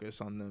you,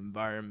 focus on the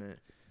environment,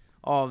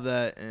 all of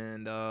that.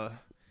 And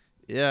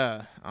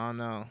yeah, I don't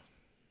know.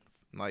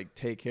 Like,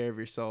 take care of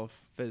yourself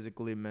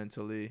physically,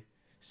 mentally,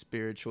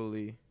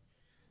 spiritually.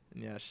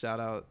 And yeah, shout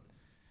out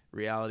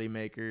reality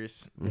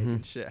makers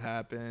making shit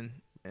happen.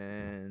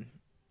 And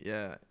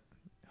yeah,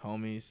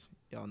 homies,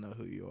 y'all know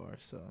who you are.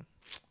 So,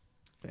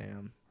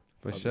 fam.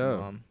 For love sure. you,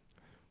 Mom.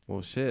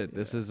 Well, shit.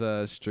 This is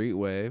a Street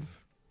Wave.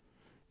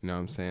 You know what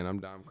I'm saying? I'm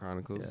Dom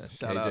Chronicles. Yeah,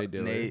 shout KJ out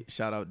Dillard. Nate.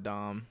 Shout out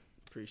Dom.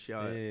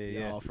 Appreciate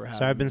y'all for having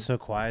Sorry, I've been me. so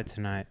quiet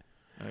tonight.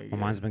 There you My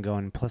go. mind's been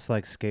going. Plus,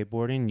 like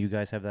skateboarding, you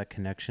guys have that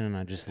connection, and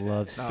I just love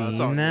No, it's all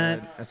seeing that.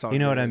 good. That's all You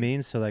know what I good.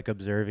 mean? So, like,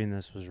 observing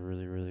this was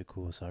really, really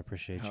cool. So, I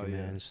appreciate Hell you,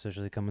 yeah. man.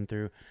 Especially coming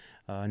through.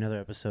 Another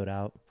episode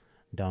out.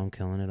 Dom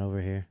killing it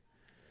over here.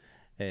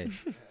 Hey,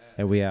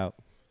 hey, we out.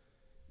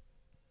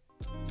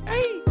 Hey.